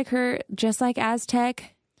 just like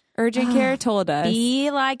Aztec Urgent Care told us.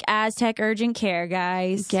 Be like Aztec Urgent Care,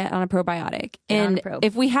 guys. Get on a probiotic.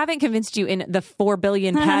 If we haven't convinced you in the 4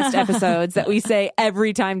 billion past episodes that we say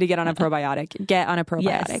every time to get on a probiotic, get on a probiotic.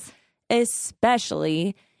 Yes.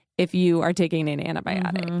 Especially if you are taking an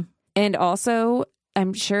antibiotic. And also,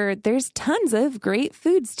 I'm sure there's tons of great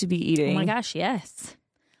foods to be eating. Oh my gosh, yes.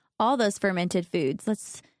 All those fermented foods.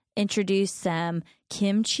 Let's introduce some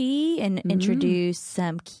kimchi and introduce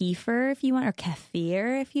some kefir if you want, or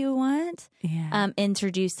kefir if you want. Yeah.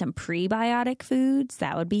 Introduce some prebiotic foods.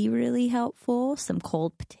 That would be really helpful. Some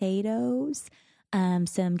cold potatoes.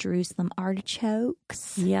 Some Jerusalem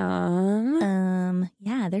artichokes. Yum.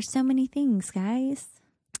 Yeah, there's so many things, guys.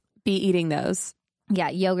 Be eating those. Yeah,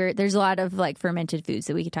 yogurt. There's a lot of like fermented foods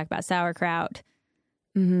that we could talk about. Sauerkraut.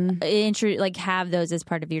 Have those as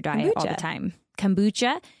part of your diet all the time.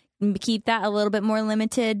 Kombucha. Keep that a little bit more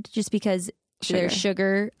limited just because there's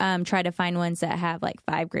sugar. Try to find ones that have like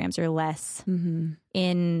 5 grams or less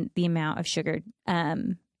in the amount of sugar.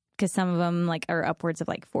 Because some of them like are upwards of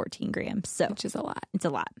like 14 grams. So which is a lot. It's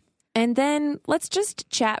a lot. And then let's just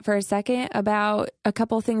chat for a second about a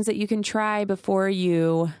couple things that you can try before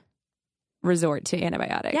you resort to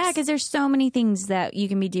antibiotics. Yeah, because there's so many things that you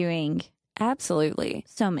can be doing. Absolutely.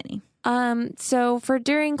 So many. So for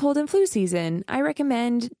during cold and flu season, I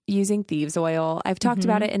recommend using thieves oil. I've talked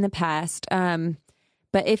about it in the past.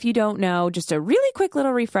 But if you don't know, just a really quick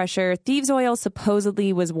little refresher, thieves oil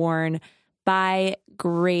supposedly was worn by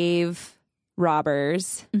grave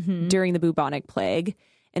robbers during the bubonic plague.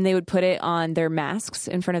 And they would put it on their masks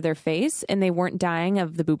in front of their face, and they weren't dying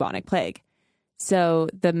of the bubonic plague. So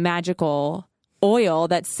the magical oil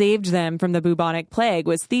that saved them from the bubonic plague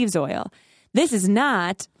was thieves oil. This is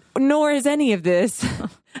not, nor is any of this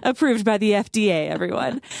approved by the FDA,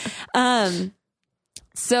 everyone.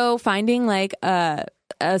 So finding like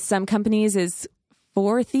some companies is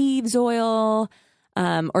for thieves oil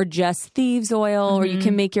or just thieves oil, or you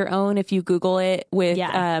can make your own if you Google it with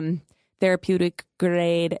therapeutic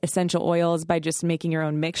grade essential oils by just making your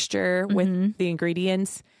own mixture with the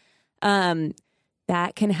ingredients.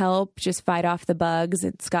 That can help just fight off the bugs.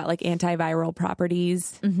 It's got like antiviral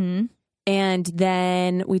properties. And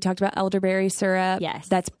then we talked about elderberry syrup. Yes.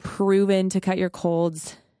 That's proven to cut your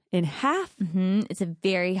colds in half. It's a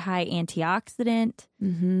very high antioxidant.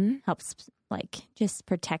 Helps like just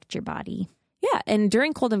protect your body. Yeah. And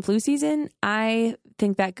during cold and flu season, I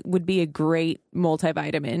think that would be a great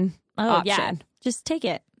multivitamin option. Yeah. Just take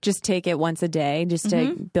it. Just take it once a day just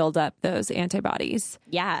to build up those antibodies.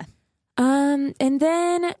 Yeah. And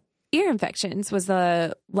then ear infections was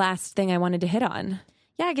the last thing I wanted to hit on.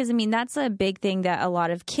 Yeah, because I mean, that's a big thing that a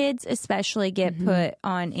lot of kids especially get put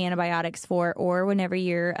on antibiotics for, or whenever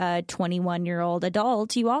you're a 21-year-old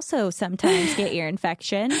adult, you also sometimes get ear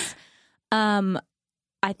infections.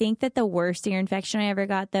 I think that the worst ear infection I ever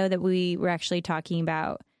got, though, that we were actually talking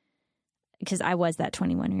about, because I was that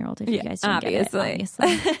 21-year-old, if you guys didn't get it,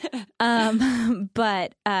 obviously.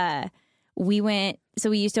 But we went, so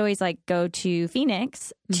we used to always like go to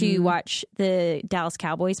Phoenix to watch the Dallas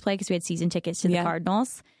Cowboys play because we had season tickets to the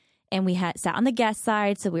Cardinals. And we had sat on the guest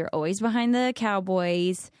side, so we were always behind the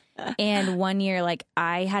Cowboys. And one year, like,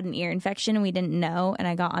 I had an ear infection and we didn't know, and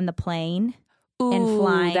I got on the plane. Ooh, and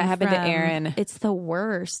flying that happened to Aaron. It's the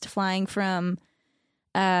worst, flying from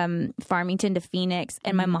Farmington to Phoenix,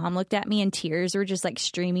 and my mom looked at me and tears were just like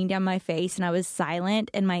streaming down my face, and I was silent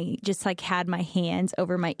and just like had my hands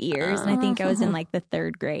over my ears, and I think I was in like the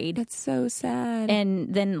 3rd grade. That's so sad.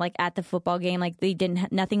 And then like at the football game, like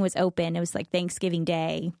nothing was open. It was like Thanksgiving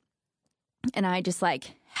Day, and I just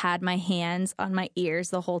like had my hands on my ears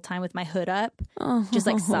the whole time with my hood up, just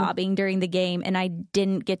like sobbing during the game. And I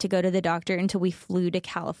didn't get to go to the doctor until we flew to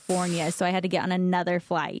California. So I had to get on another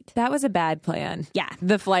flight. That was a bad plan. Yeah.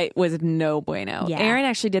 The flight was no bueno. Yeah. Aaron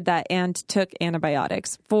actually did that and took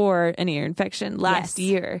antibiotics for an ear infection last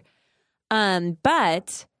year.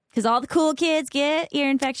 But because all the cool kids get ear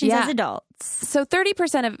infections as adults. So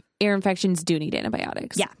 30% of ear infections do need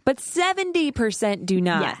antibiotics. Yeah. But 70% do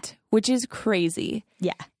not, which is crazy.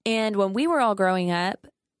 Yeah. And when we were all growing up,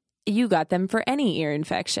 you got them for any ear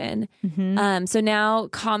infection. So now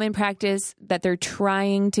common practice that they're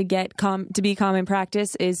trying to get to be common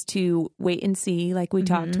practice is to wait and see, like we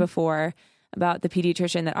talked before about the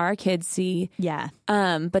pediatrician that our kids see. Yeah.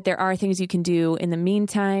 But there are things you can do in the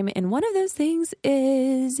meantime. And one of those things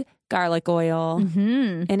is garlic oil.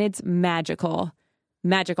 And it's magical.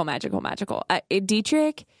 Magical.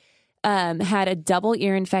 Dietrich had a double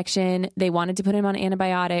ear infection. They wanted to put him on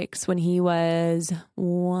antibiotics when he was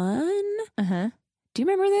 1. Do you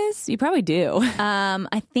remember this? You probably do.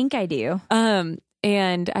 I think I do.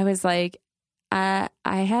 And I was like, I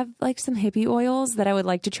have like some hippie oils that I would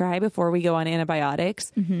like to try before we go on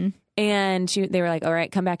antibiotics. And they were like, all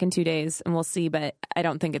right, come back in 2 days and we'll see. But I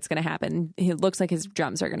don't think it's going to happen. It looks like his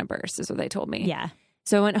drums are going to burst is what they told me. Yeah.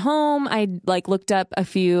 So I went home. I like looked up a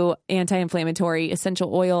few anti-inflammatory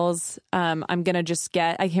essential oils. I'm going to just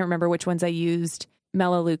I can't remember which ones I used.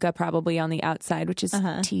 Melaleuca probably on the outside, which is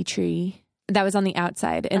tea tree. That was on the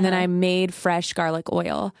outside. And then I made fresh garlic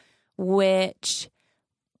oil, which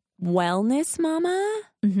Wellness Mama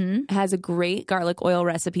has a great garlic oil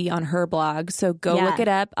recipe on her blog. So go look it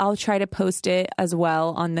up. I'll try to post it as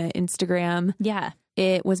well on the Instagram. Yeah.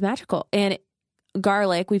 It was magical. And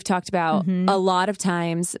garlic, we've talked about a lot of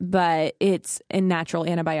times, but it's a natural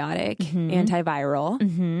antibiotic,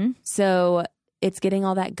 antiviral. So it's getting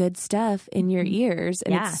all that good stuff in your ears,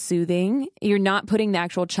 and it's soothing. You're not putting the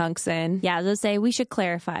actual chunks in. Yeah, I was going to say, we should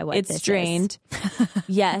clarify what it's strained.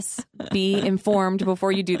 Yes, be informed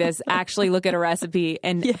before you do this. Actually look at a recipe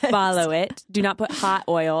and follow it. Do not put hot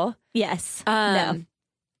oil. Yes. No.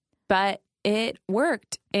 But it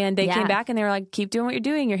worked. And they came back and they were like, keep doing what you're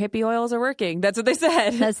doing. Your hippie oils are working. That's what they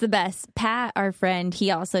said. That's the best. Pat, our friend, he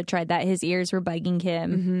also tried that. His ears were bugging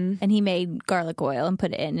him. And he made garlic oil and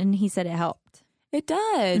put it in. And he said it helped. It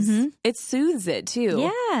does. It soothes it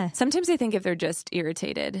too. Yeah. Sometimes I think if they're just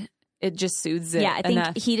irritated, it just soothes it. Yeah, I think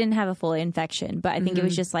enough. he didn't have a full infection, but I think it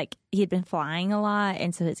was just like he had been flying a lot.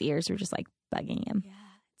 And so his ears were just like bugging him. Yeah,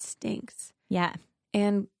 it stinks. Yeah.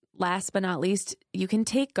 And last but not least, you can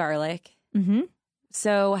take garlic.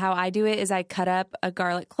 So how I do it is I cut up a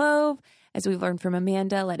garlic clove, as we've learned from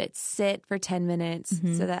Amanda, let it sit for 10 minutes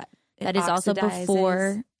so that it is also oxidizes.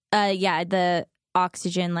 before, the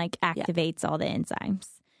oxygen like activates all the enzymes.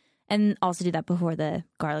 And also do that before the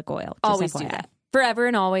garlic oil. Always do that. Forever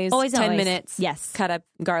and always. Always 10 always. minutes. Yes. Cut up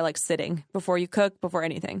garlic sitting before you cook, before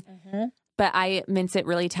anything. But I mince it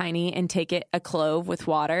really tiny and take it a clove with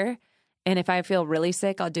water. And if I feel really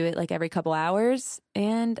sick, I'll do it like every couple hours.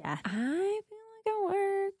 And I feel like it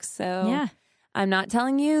works. So I'm not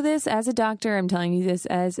telling you this as a doctor. I'm telling you this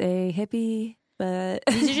as a hippie. But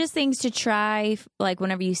these are just things to try, like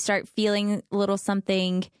whenever you start feeling a little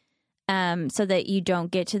something, so that you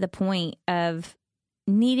don't get to the point of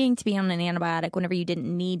needing to be on an antibiotic whenever you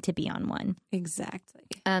didn't need to be on one. Exactly.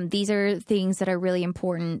 These are things that are really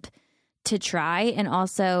important to try. And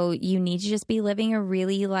also you need to just be living a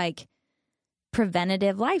really like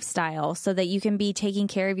preventative lifestyle so that you can be taking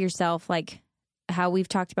care of yourself, like how we've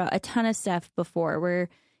talked about a ton of stuff before, where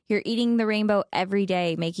you're eating the rainbow every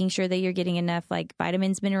day, making sure that you're getting enough like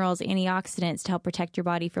vitamins, minerals, antioxidants to help protect your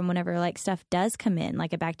body from whenever like stuff does come in,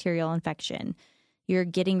 like a bacterial infection. You're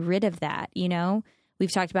getting rid of that, you know?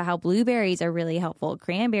 We've talked about how blueberries are really helpful.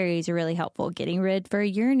 Cranberries are really helpful. Getting rid for a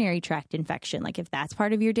urinary tract infection. Like if that's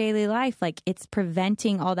part of your daily life, like it's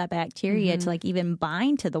preventing all that bacteria to like even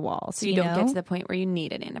bind to the walls. So you don't get to the point where you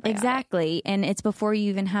need an antibiotic. Exactly. And it's before you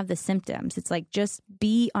even have the symptoms. It's like just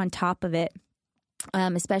be on top of it,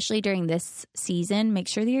 especially during this season. Make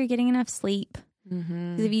sure that you're getting enough sleep.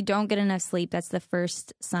 Because if you don't get enough sleep, that's the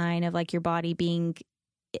first sign of like your body being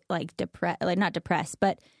like depressed, like not depressed,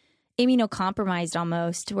 but immunocompromised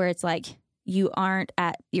almost, where it's like you aren't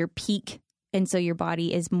at your peak, and so your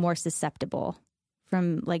body is more susceptible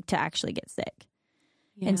from like to actually get sick.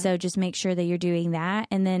 Yeah. And so just make sure that you're doing that,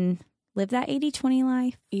 and then live that 80-20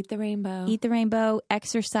 life. Eat the rainbow,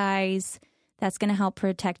 exercise. That's going to help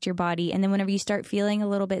protect your body. And then whenever you start feeling a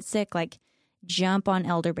little bit sick, like jump on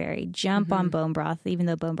elderberry, jump on bone broth, even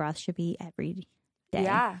though bone broth should be every day.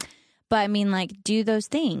 Yeah. But I mean, like, do those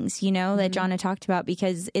things, you know, that Jonna talked about,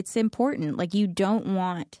 because it's important. Like, you don't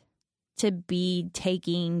want to be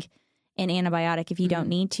taking an antibiotic if you don't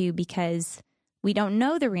need to, because we don't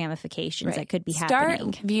know the ramifications that could be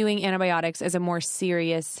happening. Start viewing antibiotics as a more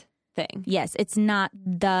serious thing. Yes, it's not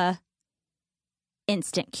the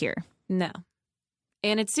instant cure. No.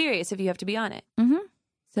 And it's serious if you have to be on it. Mm-hmm.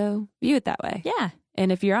 So view it that way. Yeah. And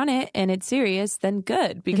if you're on it and it's serious, then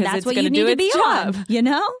good, because that's it's what going you to do need to its be job. on, you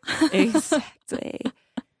know? Exactly.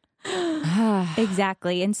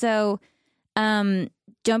 Exactly. And so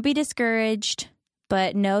don't be discouraged,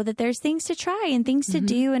 but know that there's things to try and things to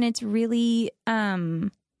do. And it's really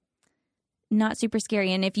not super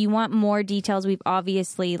scary. And if you want more details, we've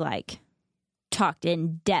obviously like talked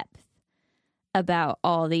in depth about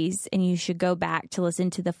all these, and you should go back to listen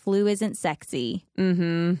to The Flu Isn't Sexy.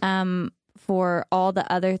 For all the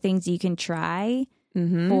other things you can try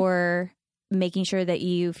for making sure that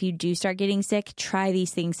if you do start getting sick, try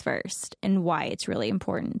these things first, and why it's really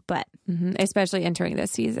important. But especially entering this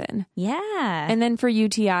season. Yeah. And then for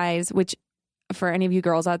UTIs, which for any of you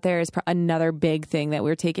girls out there is another big thing that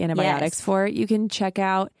we're taking antibiotics for, you can check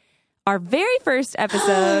out our very first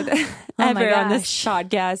episode ever on this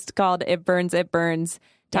podcast called It Burns, It Burns.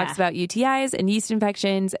 Talks about UTIs and yeast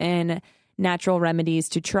infections and natural remedies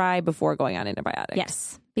to try before going on antibiotics.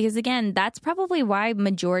 Yes. Because again, that's probably why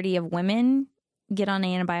majority of women get on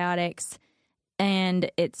antibiotics, and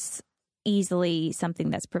it's easily something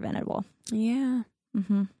that's preventable. Yeah.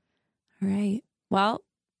 All right. Well,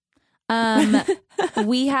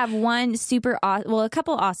 we have one a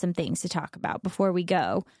couple awesome things to talk about before we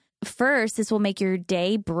go. First, this will make your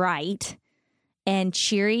day bright and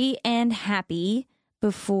cheery and happy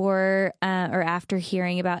before or after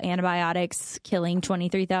hearing about antibiotics killing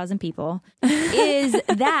 23,000 people, is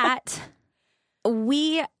that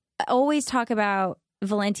we always talk about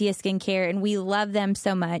Valentia Skincare, and we love them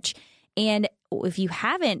so much. And if you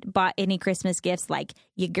haven't bought any Christmas gifts, like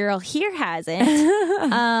your girl here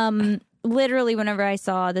hasn't, literally whenever I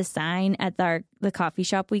saw the sign at the coffee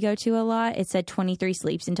shop we go to a lot, it said 23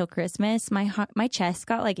 sleeps until Christmas. My chest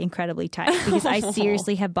got like incredibly tight because I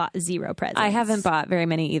seriously have bought 0 presents. I haven't bought very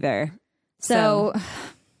many either. So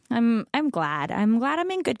I'm glad. I'm glad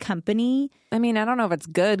I'm in good company. I mean, I don't know if it's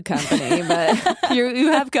good company, but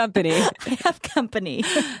you have company. I have company.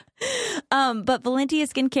 But Valentia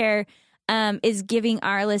Skincare is giving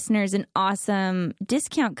our listeners an awesome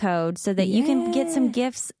discount code so that you can get some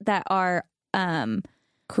gifts that are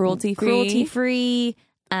cruelty-free,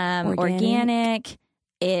 organic.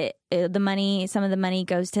 Some of the money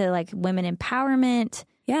goes to like women empowerment.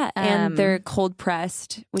 Yeah, and they're cold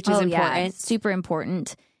pressed, which is important. Yeah, super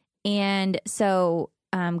important. And so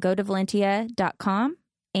go to Valentia.com,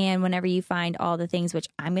 and whenever you find all the things, which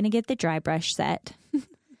I'm going to get the dry brush set.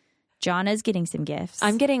 Jonna's getting some gifts.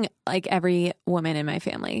 I'm getting like every woman in my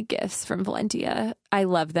family gifts from Valentia. I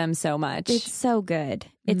love them so much. It's so good.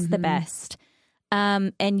 It's the best.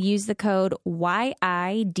 And use the code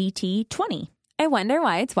YIDT20. I wonder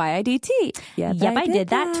why it's YIDT. Yep, I did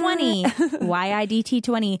that 20.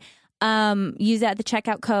 YIDT20. Use that at the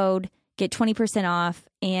checkout code. Get 20% off.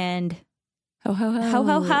 And ho, ho, ho. Ho,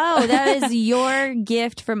 ho, ho. That is your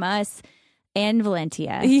gift from us and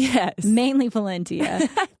Valentia. Yes. Mainly Valentia.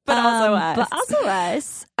 But also us. But also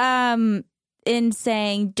us. In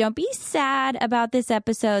saying, don't be sad about this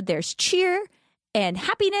episode. There's cheer and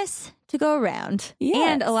happiness to go around. Yes.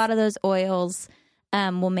 And a lot of those oils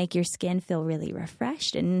will make your skin feel really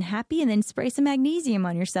refreshed and happy. And then spray some magnesium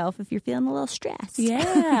on yourself if you're feeling a little stressed.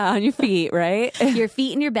 Yeah, on your feet, right? Your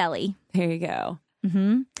feet and your belly. There you go.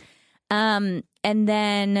 Mm-hmm. And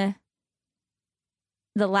then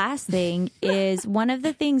the last thing is one of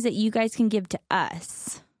the things that you guys can give to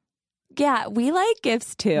us. Yeah, we like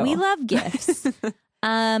gifts too. We love gifts.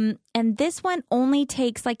 And this one only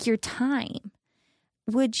takes like your time.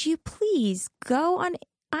 Would you please go on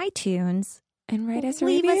iTunes and write us a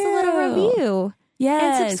leave review. us a little review.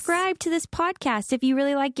 Yes. And subscribe to this podcast if you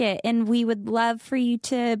really like it. And we would love for you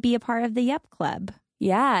to be a part of the Yup Club.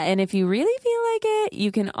 Yeah. And if you really feel like it,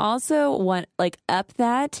 you can also up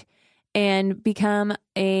that and become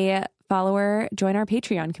a follower, join our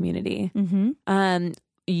Patreon community. Mm-hmm.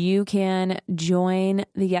 You can join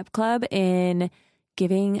the Yup Club in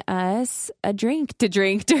giving us a drink to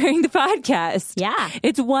drink during the podcast. Yeah.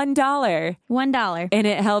 It's $1. $1. And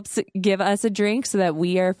it helps give us a drink so that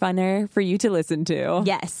we are funner for you to listen to.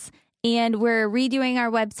 Yes. And we're redoing our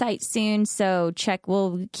website soon, so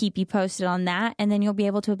we'll keep you posted on that. And then you'll be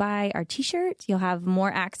able to buy our t-shirts. You'll have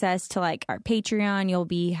more access to like our Patreon. You'll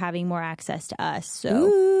be having more access to us. So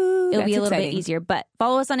it'll be a little bit easier. But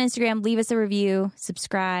follow us on Instagram, leave us a review,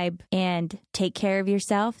 subscribe, and take care of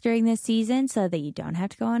yourself during this season so that you don't have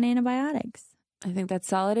to go on antibiotics. I think that's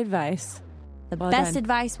solid advice. The best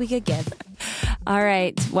advice we could give. All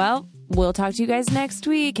right. Well, we'll talk to you guys next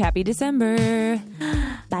week. Happy December.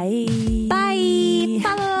 Bye. Bye.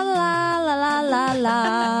 La la la la la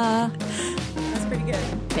la.